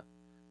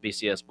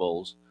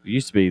bowls. It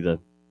used to be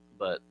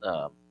But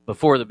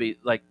before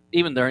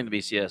even during the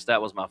BCS,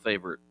 that was my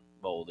favorite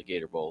bowl, the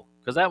Gator Bowl,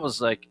 because that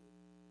was a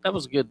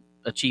good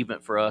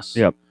achievement for us.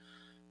 Yep.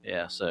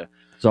 Yeah. So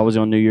it's always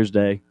on New Year's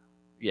Day.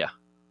 Yeah.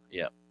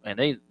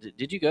 And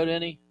did you go to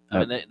any?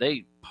 Nope. I mean,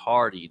 they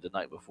partied the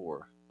night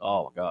before.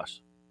 Oh my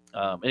gosh.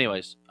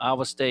 Anyways,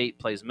 Iowa State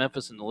plays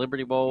Memphis in the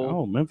Liberty Bowl.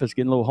 Oh, Memphis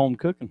getting a little home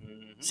cooking.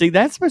 Mm-hmm. See,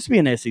 that's supposed to be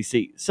an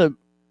SEC. So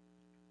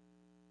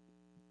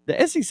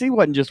the SEC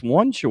wasn't just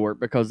one short,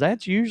 because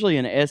that's usually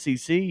an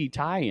SEC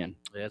tie-in.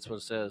 Yeah, that's what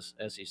it says,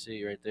 SEC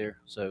right there.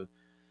 So,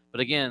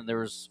 but again, there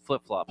was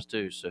flip-flops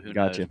too, so who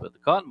Gotcha. knows? But the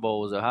Cotton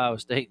Bowl was Ohio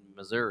State and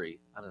Missouri.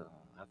 I don't know.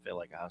 I feel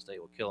like Ohio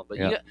State will kill them.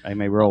 But they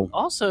may roll.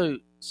 Also,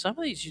 some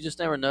of these you just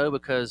never know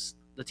because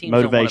the teams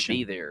don't want to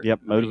be there.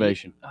 Yep,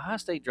 motivation. Ohio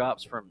State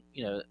drops from,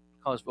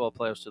 college football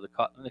playoffs to the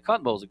Cotton. The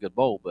Cotton Bowl is a good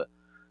bowl, but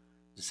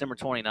December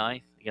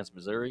 29th against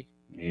Missouri.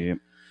 Yep.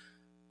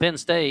 Penn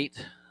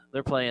State,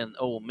 they're playing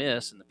Ole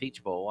Miss in the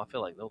Peach Bowl. I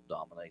feel like they'll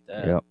dominate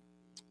that. Yep.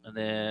 And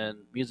then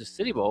Music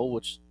City Bowl,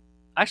 which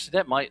actually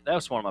that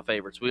was one of my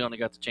favorites. We only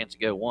got the chance to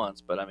go once,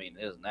 but I mean,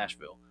 it is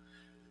Nashville.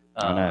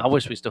 I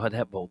wish we still had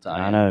that bowl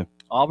time. I know.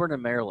 Auburn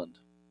and Maryland.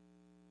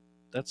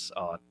 That's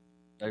odd.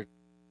 They're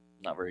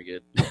not very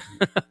good. And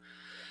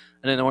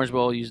then the Orange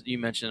Bowl, you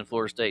mentioned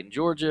Florida State and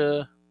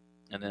Georgia.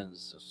 and then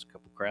there's a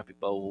couple crappy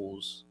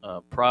bowls.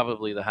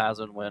 Probably the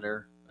Heisman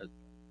winner.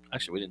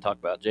 Actually, we didn't talk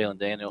about Jalen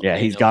Daniels. Yeah,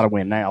 he's got to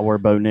win now. Where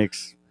Bo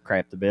Nix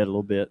crapped the bed a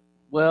little bit.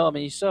 Well, I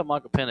mean, you still have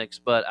Michael Penix,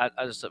 but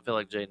I just feel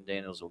like Jaden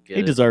Daniels will get it.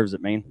 He deserves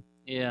it, man.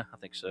 Yeah, I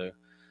think so.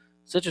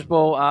 Citrus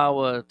Bowl,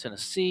 Iowa,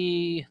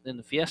 Tennessee, then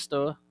the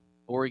Fiesta,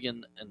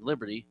 Oregon, and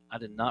Liberty. I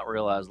did not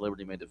realize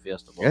Liberty made the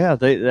Fiesta Bowl. Yeah,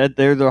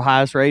 they're the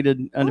highest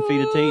rated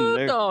undefeated team.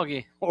 They're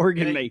doggy.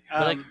 Oregon, me.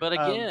 But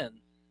again,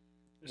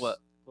 what?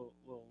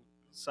 Little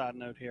side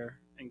note here,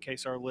 in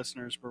case our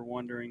listeners were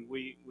wondering,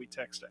 we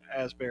texted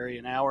Asbury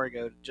an hour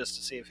ago just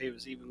to see if he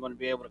was even going to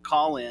be able to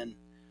call in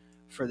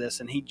for this,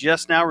 and he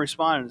just now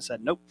responded and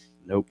said, "Nope."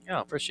 Yeah,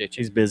 I appreciate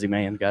you. He's busy,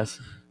 man, guys.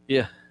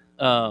 Yeah.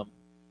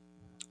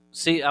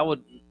 See, I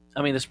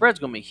mean, the spread's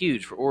going to be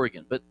huge for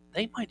Oregon, but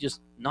they might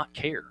just not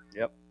care.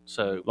 Yep.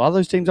 So a lot of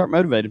those teams aren't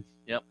motivated.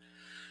 Yep.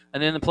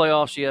 And then the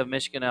playoffs, you have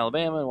Michigan,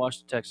 Alabama, and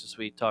Washington, Texas.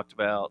 We talked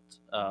about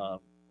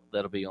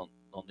that'll be on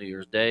New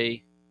Year's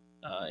Day,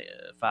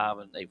 5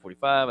 and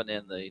 8:45, and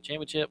then the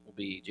championship will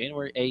be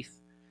January 8th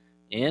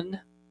in. Do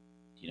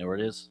you know where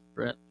it is,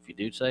 Brent? If you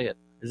do, say it.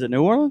 Is it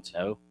New Orleans?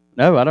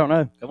 No, I don't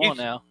know. Come on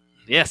now.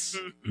 Yes,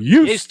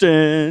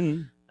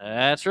 Houston.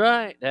 That's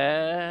right.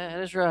 That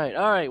is right.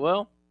 All right.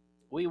 Well,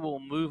 we will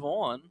move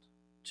on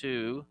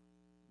to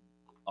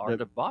our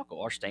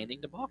debacle, our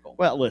standing debacle.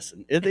 Well,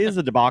 listen, it is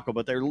a debacle,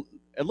 but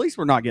at least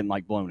we're not getting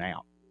blown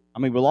out. I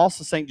mean, we lost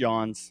to St.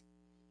 John's.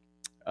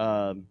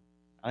 I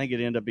think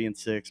it ended up being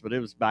 6, but it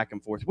was back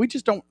and forth. We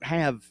just don't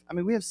have. I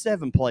mean, we have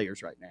 7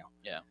 players right now.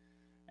 Yeah,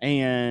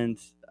 and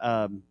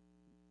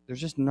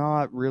there's just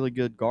not really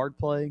good guard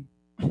play.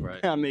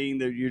 Right. I mean,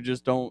 you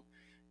just don't.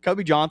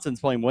 Kobe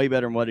Johnson's playing way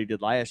better than what he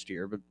did last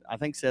year, but I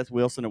think Seth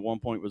Wilson at one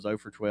point was 0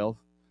 for 12.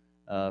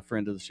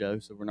 Friend of the show,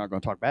 so we're not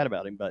going to talk bad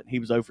about him, but he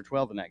was 0 for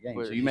 12 in that game.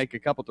 So you make a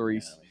couple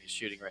threes. Yeah, his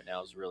shooting right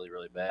now is really,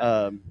 really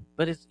bad.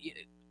 But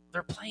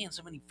they're playing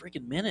so many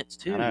freaking minutes,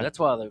 too. That's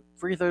why the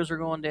free throws are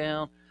going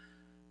down.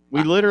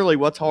 We literally,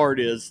 what's hard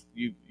is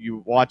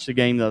you watch the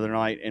game the other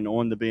night, and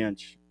on the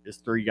bench is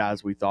 3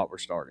 guys we thought were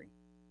starting.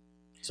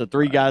 So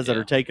 3 guys that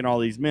are taking all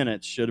these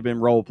minutes should have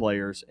been role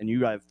players, and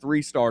you have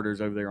 3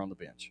 starters over there on the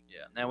bench.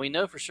 Yeah. Now, we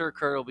know for sure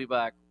Kurt will be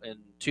back in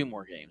 2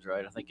 more games,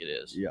 right? I think it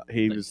is. Yeah,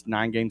 he was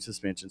 9-game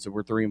suspension, so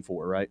we're 3 and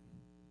 4, right?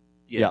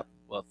 Yeah. Yep.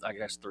 Well, I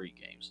guess 3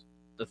 games.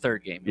 The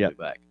 3rd game he'll be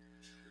back,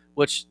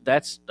 which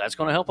that's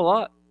going to help a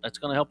lot. That's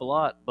going to help a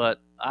lot. But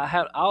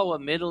I'll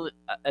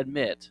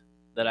admit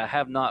that I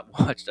have not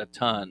watched a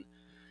ton,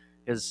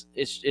 because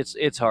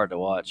it's hard to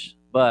watch.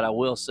 But I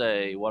will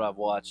say what I've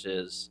watched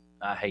is.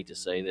 I hate to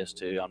say this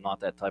too. I'm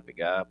not that type of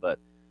guy, but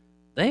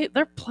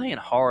they're playing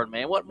hard,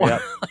 man. What more?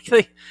 Yep.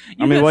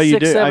 What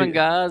 6, 7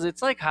 guys.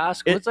 It's like high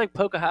school. It's like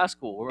Polka High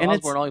School, where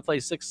Osborne only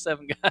plays 6,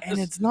 7 guys. And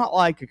it's not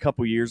like a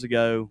couple years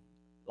ago,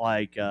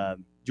 like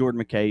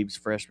Jordan McCabe's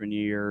freshman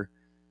year,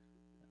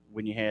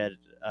 when you had,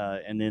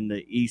 and then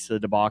the Issa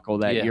debacle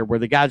that year, where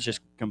the guys just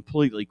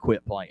completely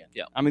quit playing.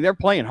 Yeah. I mean, they're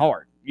playing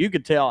hard. You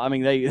could tell. I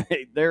mean,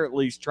 they're at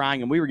least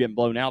trying, and we were getting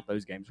blown out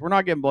those games. We're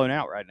not getting blown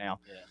out right now.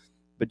 Yeah.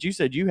 But you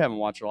said you haven't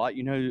watched a lot.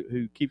 You know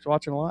who keeps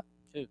watching a lot?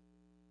 Who?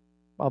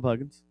 Bob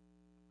Huggins.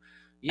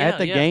 Yeah, At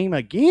the game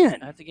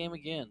again. At the game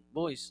again.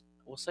 Boys,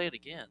 we'll say it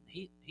again.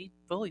 He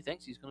fully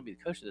thinks he's going to be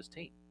the coach of this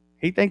team.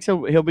 He thinks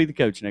he'll be the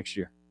coach next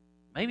year.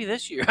 Maybe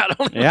this year. I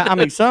don't know. Yeah, I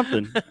mean,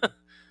 something.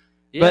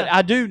 Yeah. But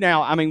I do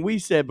now. I mean, we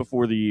said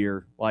before the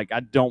year,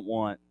 I don't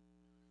want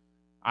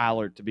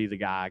Eilert to be the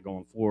guy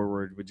going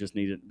forward. We just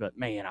need it. But,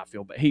 man, I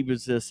feel bad. He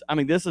was this. I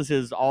mean, this is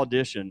his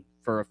audition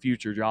for a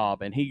future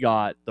job, and he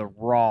got the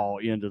raw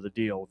end of the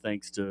deal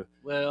thanks to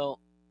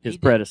his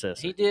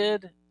predecessor. He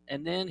did,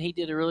 and then he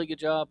did a really good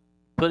job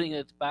putting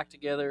it back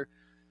together.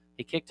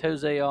 He kicked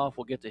Jose off.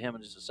 We'll get to him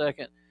in just a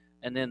second.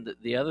 And then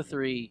the other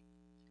 3,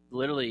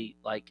 literally,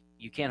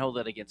 you can't hold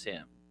that against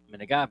him. I mean,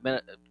 the guy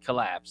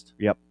collapsed.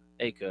 Yep.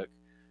 A-Cook.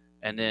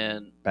 And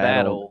then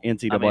Battle.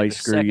 NCAA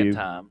screw you.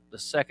 The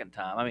second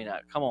time. I mean,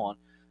 come on.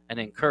 And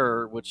then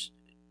Kerr, which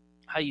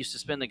how you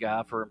suspend the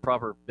guy for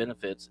improper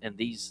benefits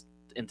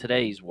in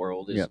today's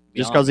world is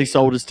just because he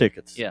sold his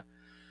tickets. Yeah.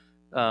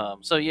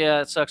 So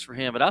it sucks for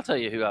him. But I'll tell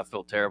you who I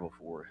feel terrible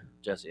for: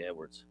 Jesse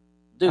Edwards.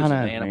 Dude's an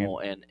animal,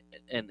 man.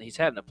 and he's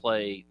having to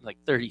play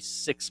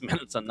 36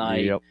 minutes a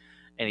night,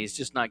 and he's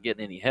just not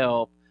getting any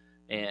help.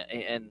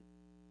 And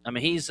I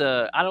mean, he's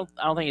I don't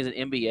think he's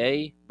an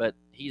NBA, but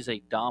he's a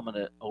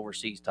dominant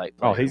overseas type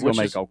player. Oh, he's gonna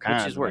make all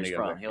kinds. Which is where he's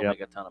from. He'll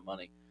make a ton of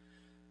money.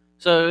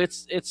 So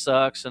it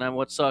sucks, and then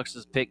what sucks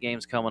is Pitt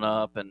game's coming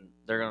up, and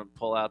they're going to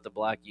pull out the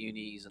black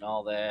unis and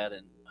all that,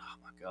 and oh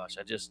my gosh,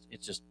 I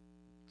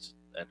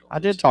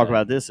did talk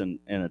about this in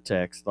a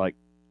text.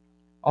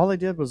 All they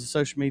did was a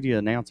social media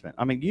announcement.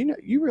 I mean,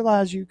 you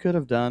realize you could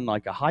have done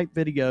a hype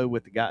video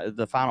with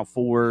the Final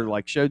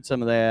Four, showed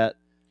some of that,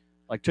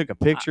 took a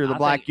picture of the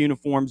black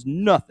uniforms,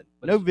 nothing,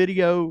 no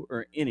video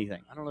or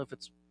anything. I don't know if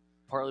it's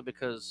partly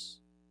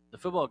because the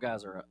football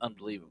guys are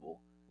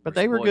unbelievable, but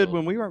they were good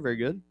when we weren't very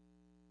good.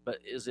 But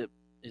is it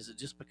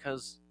just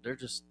because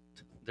there's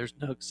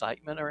no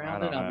excitement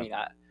around it? I mean,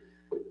 I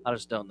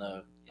just don't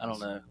know. I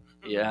don't know.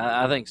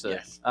 Yeah, I think so.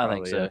 Yes, I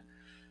think probably, so. yeah.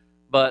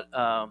 But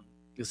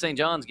the St.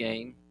 John's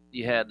game,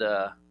 you had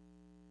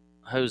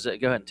Jose.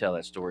 Go ahead and tell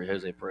that story,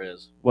 Jose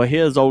Perez. Well,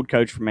 his old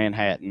coach from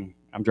Manhattan,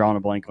 I'm drawing a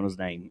blank on his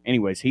name.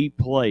 Anyways, he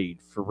played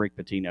for Rick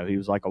Pitino. He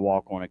was like a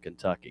walk-on at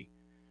Kentucky.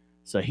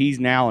 So he's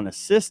now an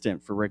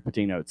assistant for Rick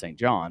Pitino at St.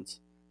 John's.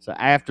 So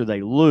after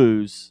they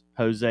lose,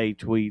 Jose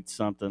tweets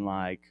something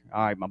like,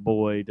 all right, my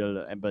boy,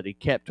 but he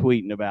kept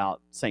tweeting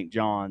about St.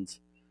 John's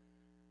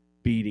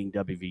beating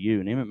WVU.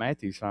 And Emmett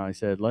Matthews finally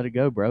said, let it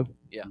go, bro.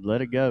 Yeah.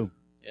 Let it go.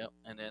 Yep.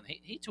 And then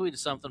he tweeted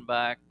something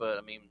back, but,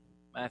 I mean,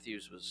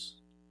 Matthews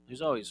he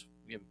was always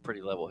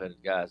pretty level-headed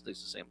guy, at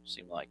least it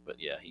seemed like. But,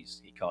 yeah, he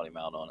called him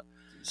out on it.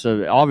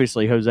 So,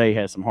 obviously, Jose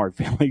has some hard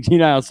feelings. You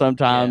know how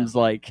sometimes,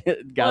 like,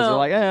 guys are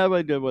like,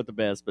 everybody did what the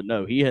best. But,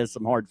 no, he has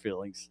some hard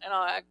feelings. And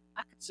I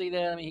could see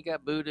that. I mean, he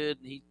got booted.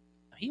 And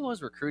he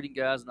was recruiting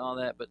guys and all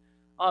that. But,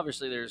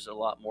 obviously, there's a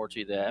lot more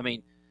to that. I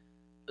mean,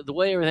 the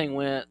way everything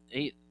went,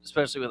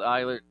 especially with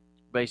Eilert,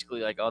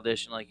 basically like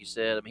audition, like you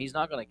said. I mean, he's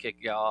not going to kick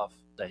you off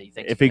that he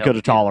thinks if he could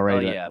have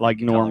tolerated it, like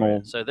normal.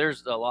 It. So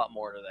there's a lot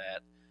more to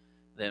that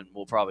than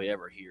we'll probably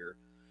ever hear.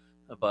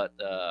 But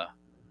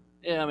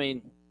yeah, I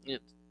mean,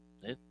 it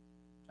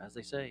as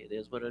they say, it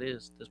is what it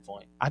is at this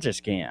point. I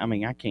just can't. I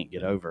mean, I can't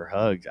get over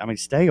hugs. I mean,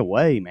 stay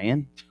away,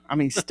 man. I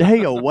mean,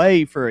 stay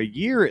away for a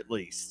year at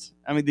least.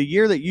 I mean, the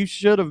year that you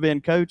should have been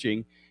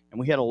coaching, and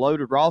we had a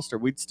loaded roster,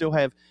 we'd still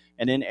have.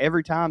 And then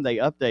every time they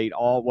update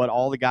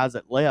all the guys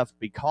that left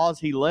because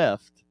he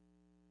left,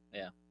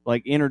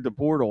 like entered the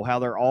portal, how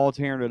they're all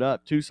tearing it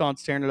up.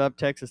 Tucson's tearing it up.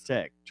 Texas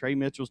Tech. Trey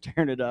Mitchell's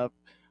tearing it up.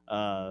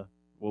 Well,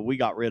 we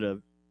got rid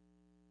of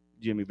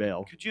Jimmy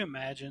Bell. Could you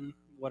imagine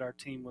what our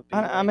team would be?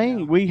 I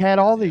mean, we had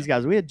all these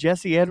guys. We had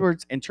Jesse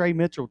Edwards and Trey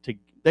Mitchell.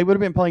 They would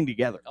have been playing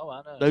together. Oh,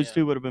 I know. Those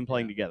two would have been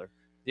playing together.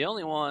 The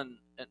only one,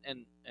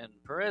 and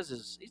Perez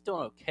he's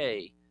doing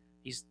okay.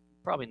 He's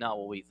probably not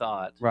what we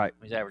thought. Right.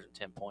 He's averaging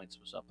 10 points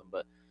or something.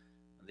 But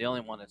the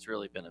only one that's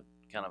really been a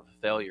kind of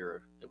a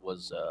failure, it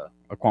was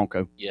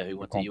Aquanco. Yeah, who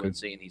went to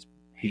UNC, and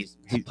he's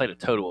played a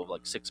total of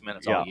like 6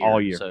 minutes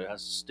all year. So how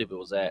stupid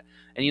was that?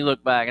 And you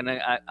look back, and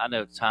I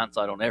know it's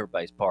hindsight on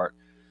everybody's part,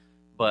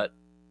 but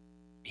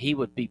he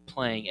would be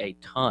playing a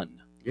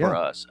ton for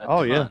us. And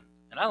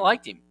I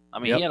liked him. I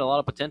mean, he had a lot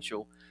of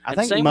potential. I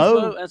think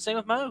Mo. And same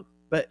with Mo.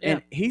 But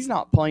and he's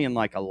not playing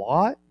like a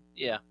lot.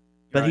 Yeah.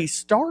 But he's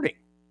starting.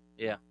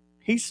 Yeah.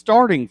 He's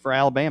starting for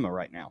Alabama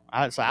right now.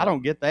 So I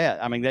don't get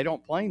that. I mean, they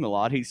don't play him a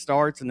lot. He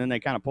starts, and then they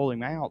kind of pull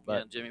him out.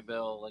 But Jimmy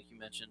Bell, like you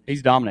mentioned.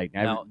 He's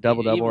dominating.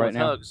 Double-double right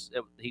now. Hugs,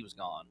 he was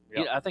gone.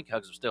 Yep. I think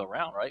Hugs was still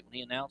around, right, when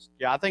he announced?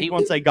 Yeah, I think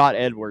once they got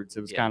Edwards,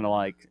 it was kind of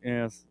like, go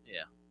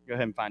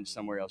ahead and find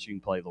somewhere else you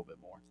can play a little bit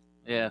more.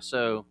 Yeah,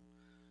 so,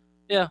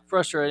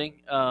 frustrating.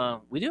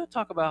 We do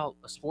talk about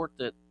a sport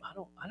that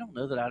I don't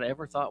know that I'd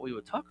ever thought we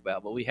would talk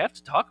about, but we have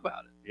to talk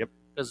about it. Yep.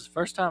 Because it's the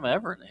first time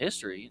ever in the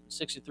history, in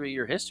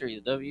 63-year history,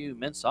 the WVU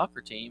men's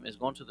soccer team is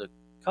going to the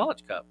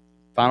College Cup.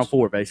 Final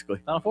Four, basically.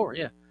 Final Four,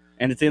 yeah.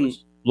 And it's in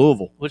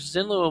Louisville. Which is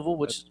in Louisville,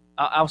 which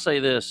I'll say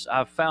this.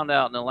 I've found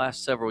out in the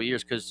last several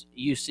years because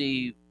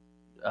UC,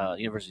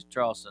 University of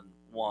Charleston,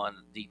 won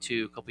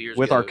D2 a couple years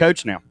ago. With our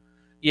coach now.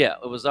 Yeah,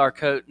 it was our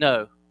coach.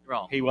 No,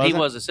 wrong. He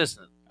was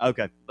assistant.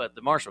 Okay. But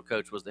the Marshall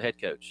coach was the head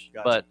coach.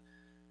 Gotcha.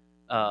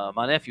 But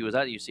my nephew was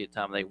at UC at the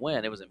time they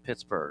went. It was in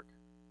Pittsburgh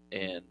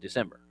in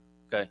December.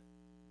 Okay.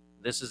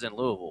 This is in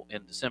Louisville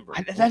in December.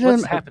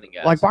 What's happening,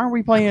 guys? Like, why aren't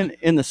we playing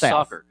in the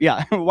South? Soccer.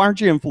 Yeah. Why aren't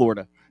you in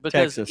Florida?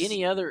 Because Texas?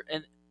 Any other,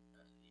 and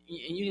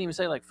you can even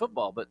say like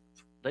football, but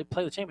they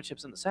play the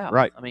championships in the South.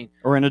 Right. I mean,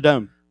 or in a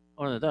dome.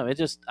 Or in a dome. It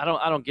just, I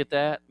don't get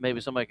that. Maybe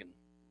somebody can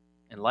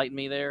enlighten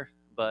me there.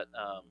 But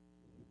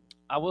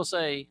I will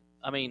say,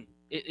 I mean,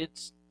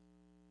 it's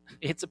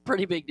a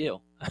pretty big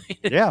deal.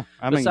 Yeah.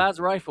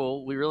 Besides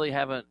rifle, we really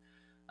haven't.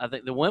 I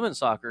think the women's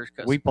soccer.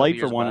 We played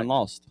for one and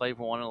lost. Played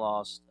for one and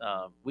lost.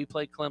 We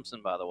played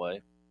Clemson, by the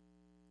way.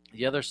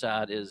 The other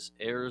side is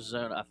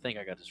Arizona. I think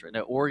I got this right.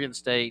 No, Oregon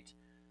State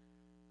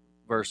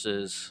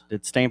versus.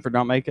 Did Stanford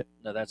not make it?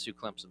 No, that's who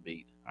Clemson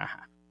beat.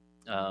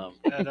 That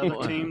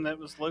other team that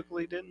was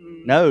locally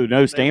didn't.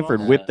 No,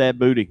 Stanford whipped that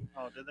booty.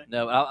 Oh, did they?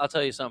 No, I'll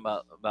tell you something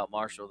about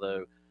Marshall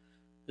though.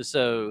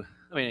 So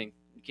I mean,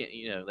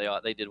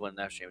 they did win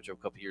the national championship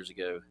a couple years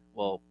ago.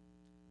 Well,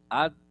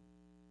 I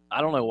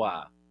don't know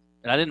why.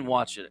 And I didn't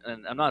watch it,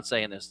 and I'm not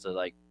saying this to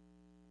like.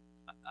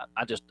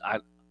 I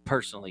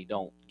personally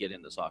don't get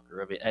into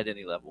soccer at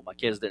any level. My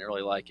kids didn't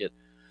really like it,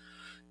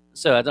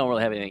 so I don't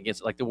really have anything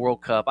against it. Like the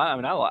World Cup. I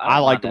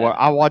like the World.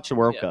 I watched the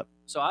World Cup.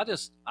 So I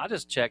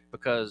just checked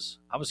because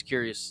I was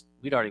curious.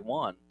 We'd already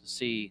won to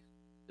see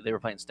if they were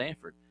playing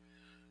Stanford,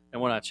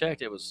 and when I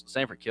checked, it was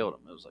Stanford killed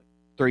them. It was like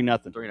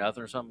 3-0, 3-0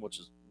 or something, which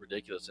is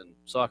ridiculous in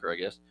soccer, I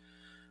guess.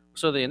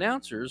 So the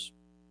announcers,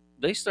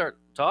 they start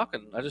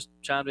talking. I just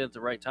chimed in at the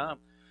right time.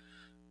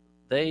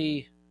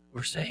 They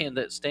were saying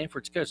that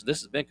Stanford's coach,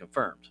 this has been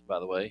confirmed, by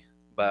the way,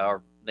 by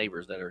our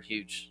neighbors that are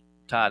huge,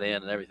 tied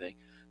in and everything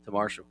to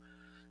Marshall.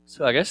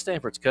 So I guess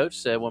Stanford's coach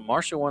said when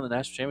Marshall won the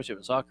national championship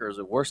in soccer, it was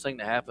the worst thing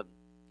to happen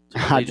to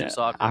collegiate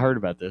soccer. I heard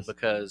about this.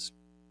 Because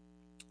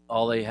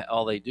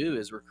all they do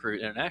is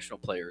recruit international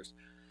players,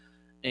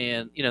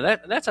 and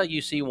that's how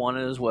UC won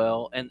it as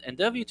well, and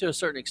W to a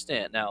certain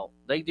extent. Now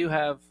they do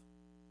have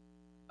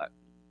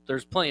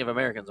there's plenty of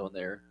Americans on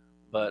there,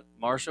 but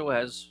Marshall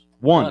has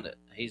done it.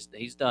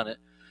 He's done it,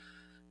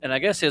 and I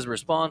guess his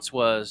response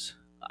was,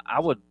 I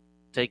would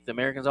take the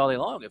Americans all day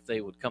long if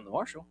they would come to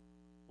Marshall,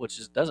 which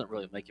doesn't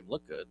really make him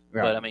look good.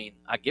 Right. But I mean,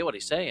 I get what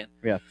he's saying.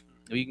 Yeah,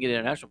 you can get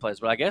international players,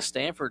 but I guess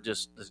Stanford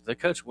the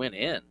coach went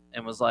in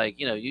and was like,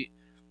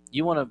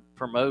 you want to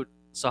promote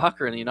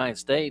soccer in the United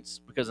States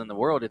because in the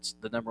world it's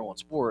the number one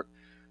sport,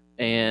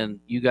 and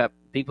you got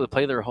people that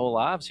play their whole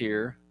lives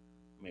here.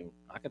 I mean,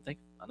 I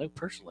know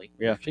personally,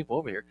 there's people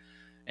over here,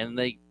 and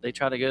they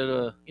try to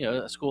go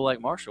to a school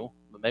like Marshall,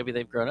 but maybe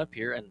they've grown up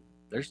here and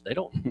they're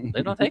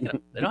not taking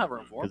them. They don't have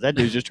room for them. Because that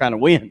dude's just trying to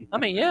win. I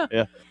mean,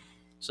 yeah.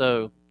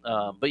 So,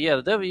 but yeah,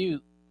 the W.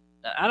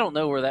 I don't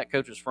know where that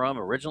coach was from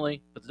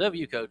originally, but the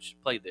W coach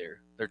played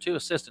there. Their two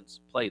assistants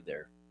played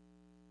there.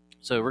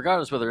 So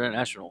regardless whether they're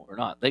international or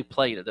not, they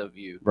played at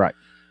WVU. Right.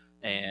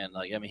 And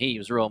he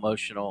was real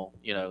emotional.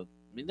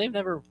 They've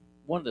never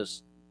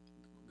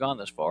gone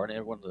this far, and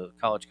never won the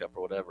College Cup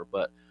or whatever.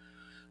 But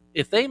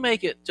if they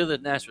make it to the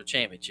national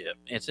championship,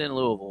 it's in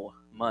Louisville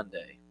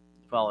the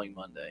following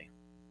Monday.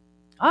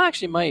 I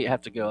actually might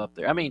have to go up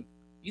there. I mean,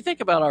 you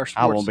think about our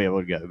sports. I won't be able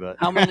to go, but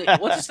how many?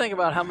 Let's just think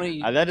about how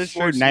many. That is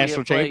true.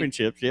 National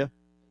championships, yeah.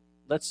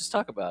 Let's just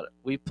talk about it.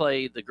 We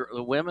played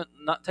the women,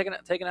 not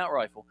taking out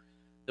rifle.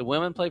 The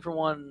women played for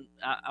one.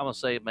 I'm gonna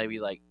say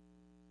maybe like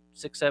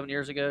 6-7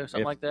 years ago,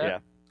 something like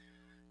that.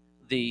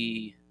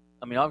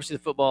 Yeah. Obviously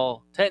the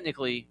football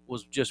technically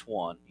was just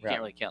one. You can't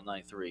really count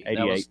 93.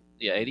 88.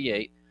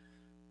 88.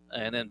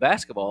 And then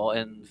basketball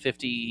in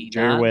 59.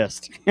 Jerry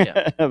West.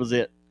 Yeah, that was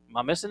it. Am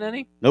I missing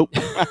any? Nope.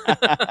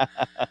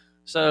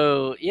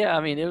 So, yeah,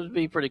 it would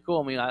be pretty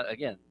cool. I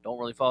don't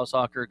really follow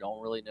soccer,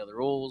 don't really know the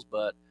rules,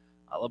 but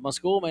I love my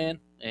school, man.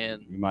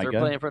 And if they're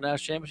playing for a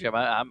national championship,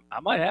 I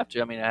might have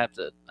to. I'd have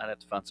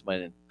to find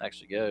somebody to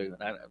actually go.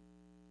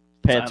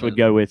 Pets would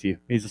go with you.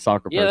 He's a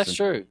soccer person. Yeah, that's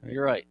true.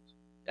 You're right.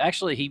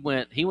 Actually, he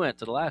went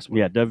to the last one.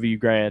 Yeah, WVU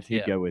grad,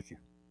 he'd go with you.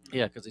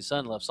 Yeah, because his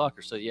son loves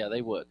soccer, so yeah,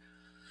 they would.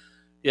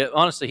 Yeah,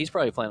 honestly, he's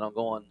probably planning on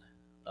going.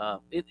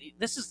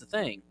 This is the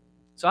thing.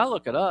 So I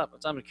look it up.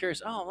 I'm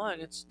curious. Oh, look,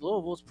 it's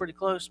Louisville. It's pretty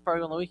close.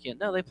 Probably on the weekend.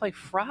 No, they play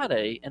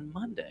Friday and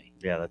Monday.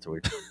 Yeah, that's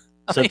weird.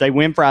 So if they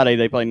win Friday,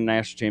 they play in the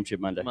national championship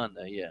Monday.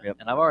 Monday, yeah. Yep.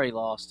 And I've already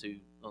lost to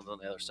on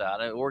the other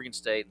side. Oregon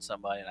State and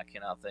somebody, and I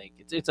cannot think.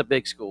 It's a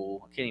big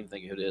school. I can't even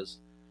think of who it is.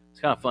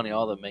 It's kind of funny.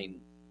 All the main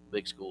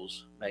big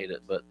schools made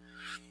it. But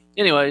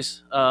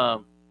anyways,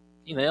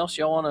 anything else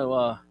y'all want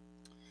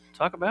to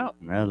talk about?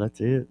 No,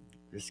 that's it.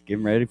 Just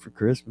getting ready for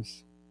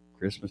Christmas.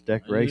 Christmas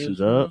decorations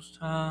up.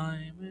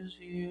 Time is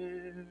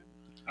here.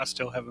 I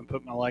still haven't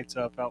put my lights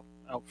up out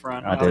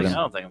front. I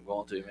don't think I'm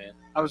going to, man.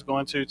 I was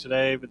going to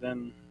today, but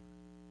then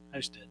I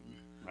just didn't.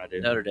 I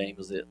did. Notre Dame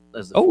is the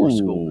fourth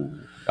school.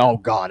 Oh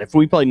God! If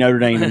we play Notre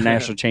Dame in the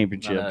national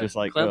championship, just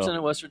like Clemson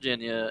and West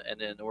Virginia, and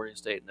then Oregon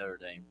State and Notre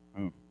Dame.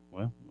 Oh,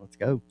 well, let's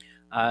go.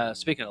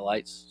 Speaking of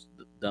lights,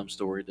 dumb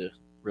story to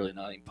really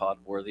not even pod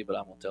worthy, but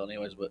I'm gonna tell it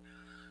anyways. But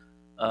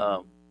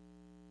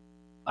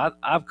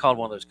I've called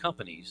one of those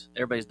companies.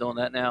 Everybody's doing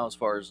that now, as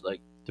far as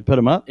like to put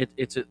them up.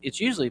 It's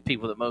usually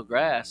people that mow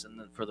grass and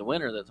then for the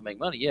winter that to make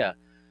money. Yeah,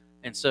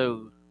 and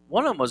so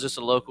one of them was just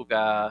a local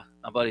guy.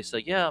 My buddy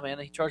said, "Yeah, man,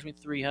 he charged me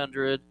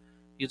 $300.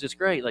 He was just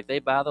great. Like they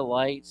buy the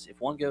lights. If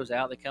one goes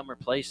out, they come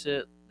replace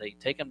it. They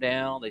take them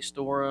down. They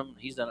store them.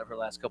 He's done it for the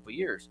last couple of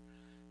years.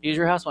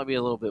 Your house might be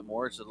a little bit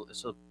more.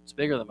 It's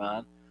bigger than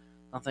mine.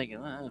 I'm thinking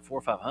 $400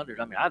 or $500.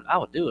 I mean, I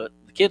would do it.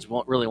 The kids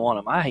won't really want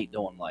them. I hate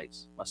doing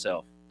lights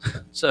myself.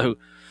 So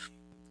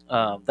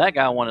that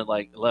guy wanted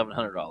like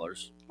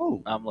 $1,100.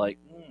 Oh, I'm like,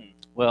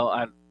 well,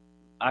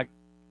 I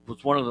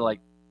was one of the like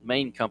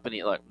main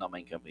company, like not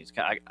main companies.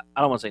 I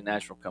don't want to say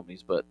national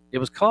companies, but it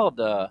was called.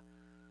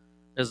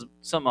 There's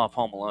something off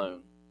Home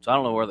Alone, so I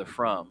don't know where they're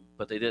from,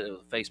 but they did it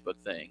with a Facebook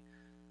thing.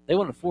 They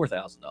wanted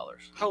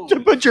 $4,000 to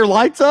put your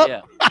lights up.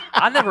 Yeah,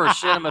 I never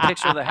showed him a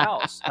picture of the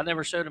house. I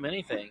never showed him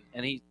anything,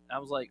 and I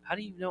was like, "How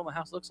do you know what my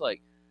house looks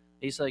like?"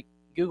 He's like,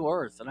 "Google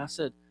Earth," and I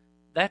said,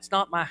 "That's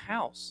not my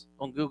house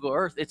on Google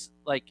Earth. It's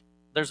like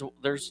there's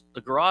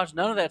the garage.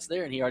 None of that's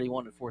there, and he already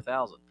wanted $4,000.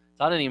 So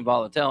I didn't even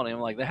bother telling him.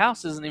 Like the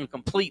house isn't even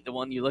complete. The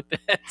one you looked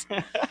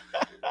at.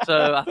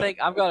 So I think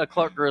I've got a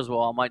Clark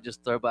Griswold. I might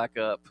just throw back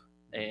up.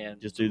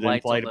 And just do the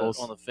inflatables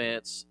on the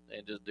fence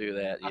and just do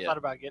that. I thought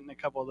about getting a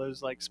couple of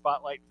those like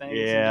spotlight things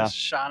and just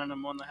shining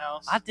them on the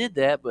house. I did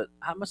that, but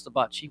I must have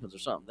bought cheap ones or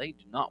something. They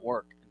do not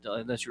work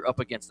unless you're up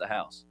against the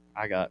house.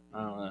 I don't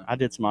know. I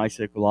did some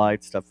icicle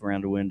lights, stuff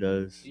around the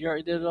windows. You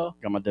already did it all?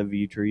 Got my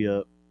WVU tree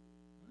up.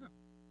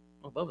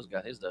 Well, Bubba's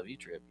got his WVU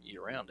tree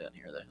year round down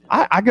here, though.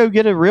 I go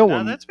get a real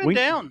one. That's been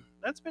down.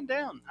 That's been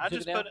down. I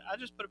just put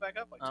it back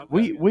up like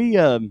 2 we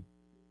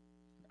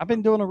I've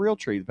been doing a real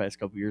tree the past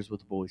couple years with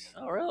the boys.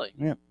 Oh, really?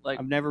 Yeah. Like,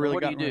 I've never really what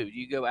do gotten you do? around. Do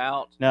you go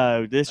out?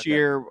 No, this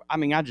year, I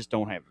mean, I just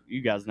don't have.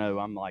 You guys know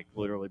I'm like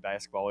literally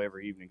basketball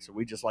every evening, so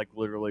we just like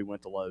literally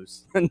went to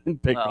Lowe's and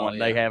picked one. Yeah.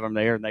 They have them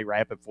there and they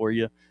wrap it for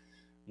you.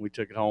 We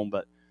took it home,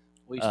 but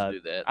We used to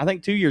do that. I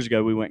think 2 years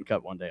ago we went and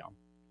cut one down.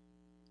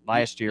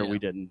 Last year Yeah. we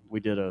didn't. We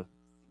did a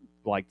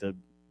like the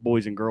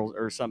Boys and Girls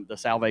or some the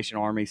Salvation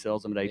Army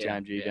sells them at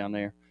HIMG down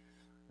there.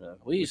 So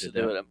we used to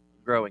do it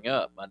growing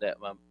up. My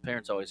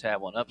parents always had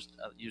one up.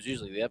 It was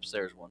usually the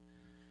upstairs one.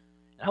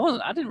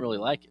 And I didn't really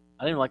like it.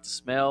 I didn't like the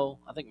smell.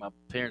 I think my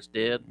parents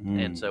did,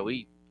 and so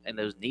and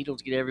those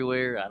needles get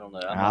everywhere. I don't know.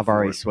 I've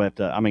already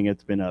swept up. I mean,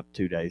 it's been up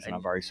 2 days, and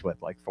I've already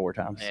swept like 4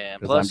 times. And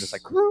because plus, I'm just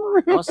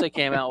like, once they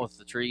came out with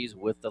the trees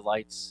with the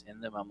lights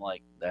in them, I'm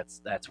like,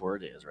 that's where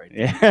it is, right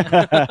there.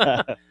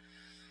 yeah.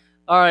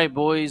 All right,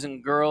 boys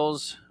and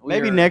girls.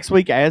 Maybe next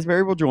week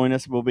Asbury will join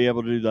us. We'll be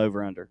able to do the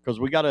over under because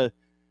we got to.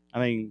 I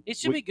mean, it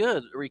should be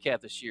good to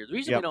recap this year. The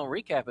reason we don't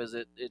recap is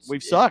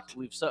we've sucked.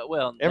 We've sucked.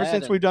 Well, ever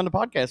since we've done the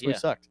podcast, we've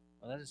sucked.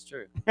 Well, that is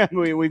true.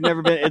 we've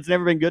never been. It's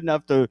never been good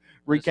enough to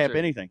recap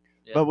anything.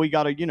 Yeah. But we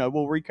got to.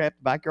 We'll recap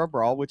the Backyard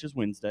Brawl, which is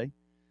Wednesday.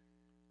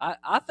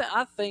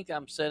 I think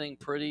I'm setting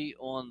pretty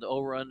on the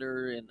over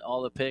under and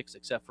all the picks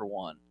except for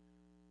one.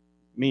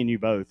 Me and you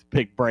both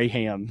picked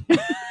Braham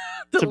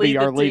to be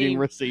our leading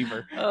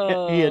receiver.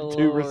 Oh, he had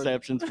 2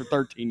 receptions for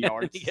 13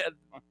 yards. He had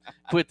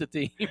quit the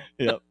team.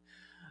 Yep.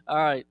 All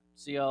right.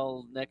 See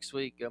y'all next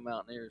week. Go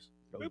Mountaineers.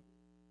 Go.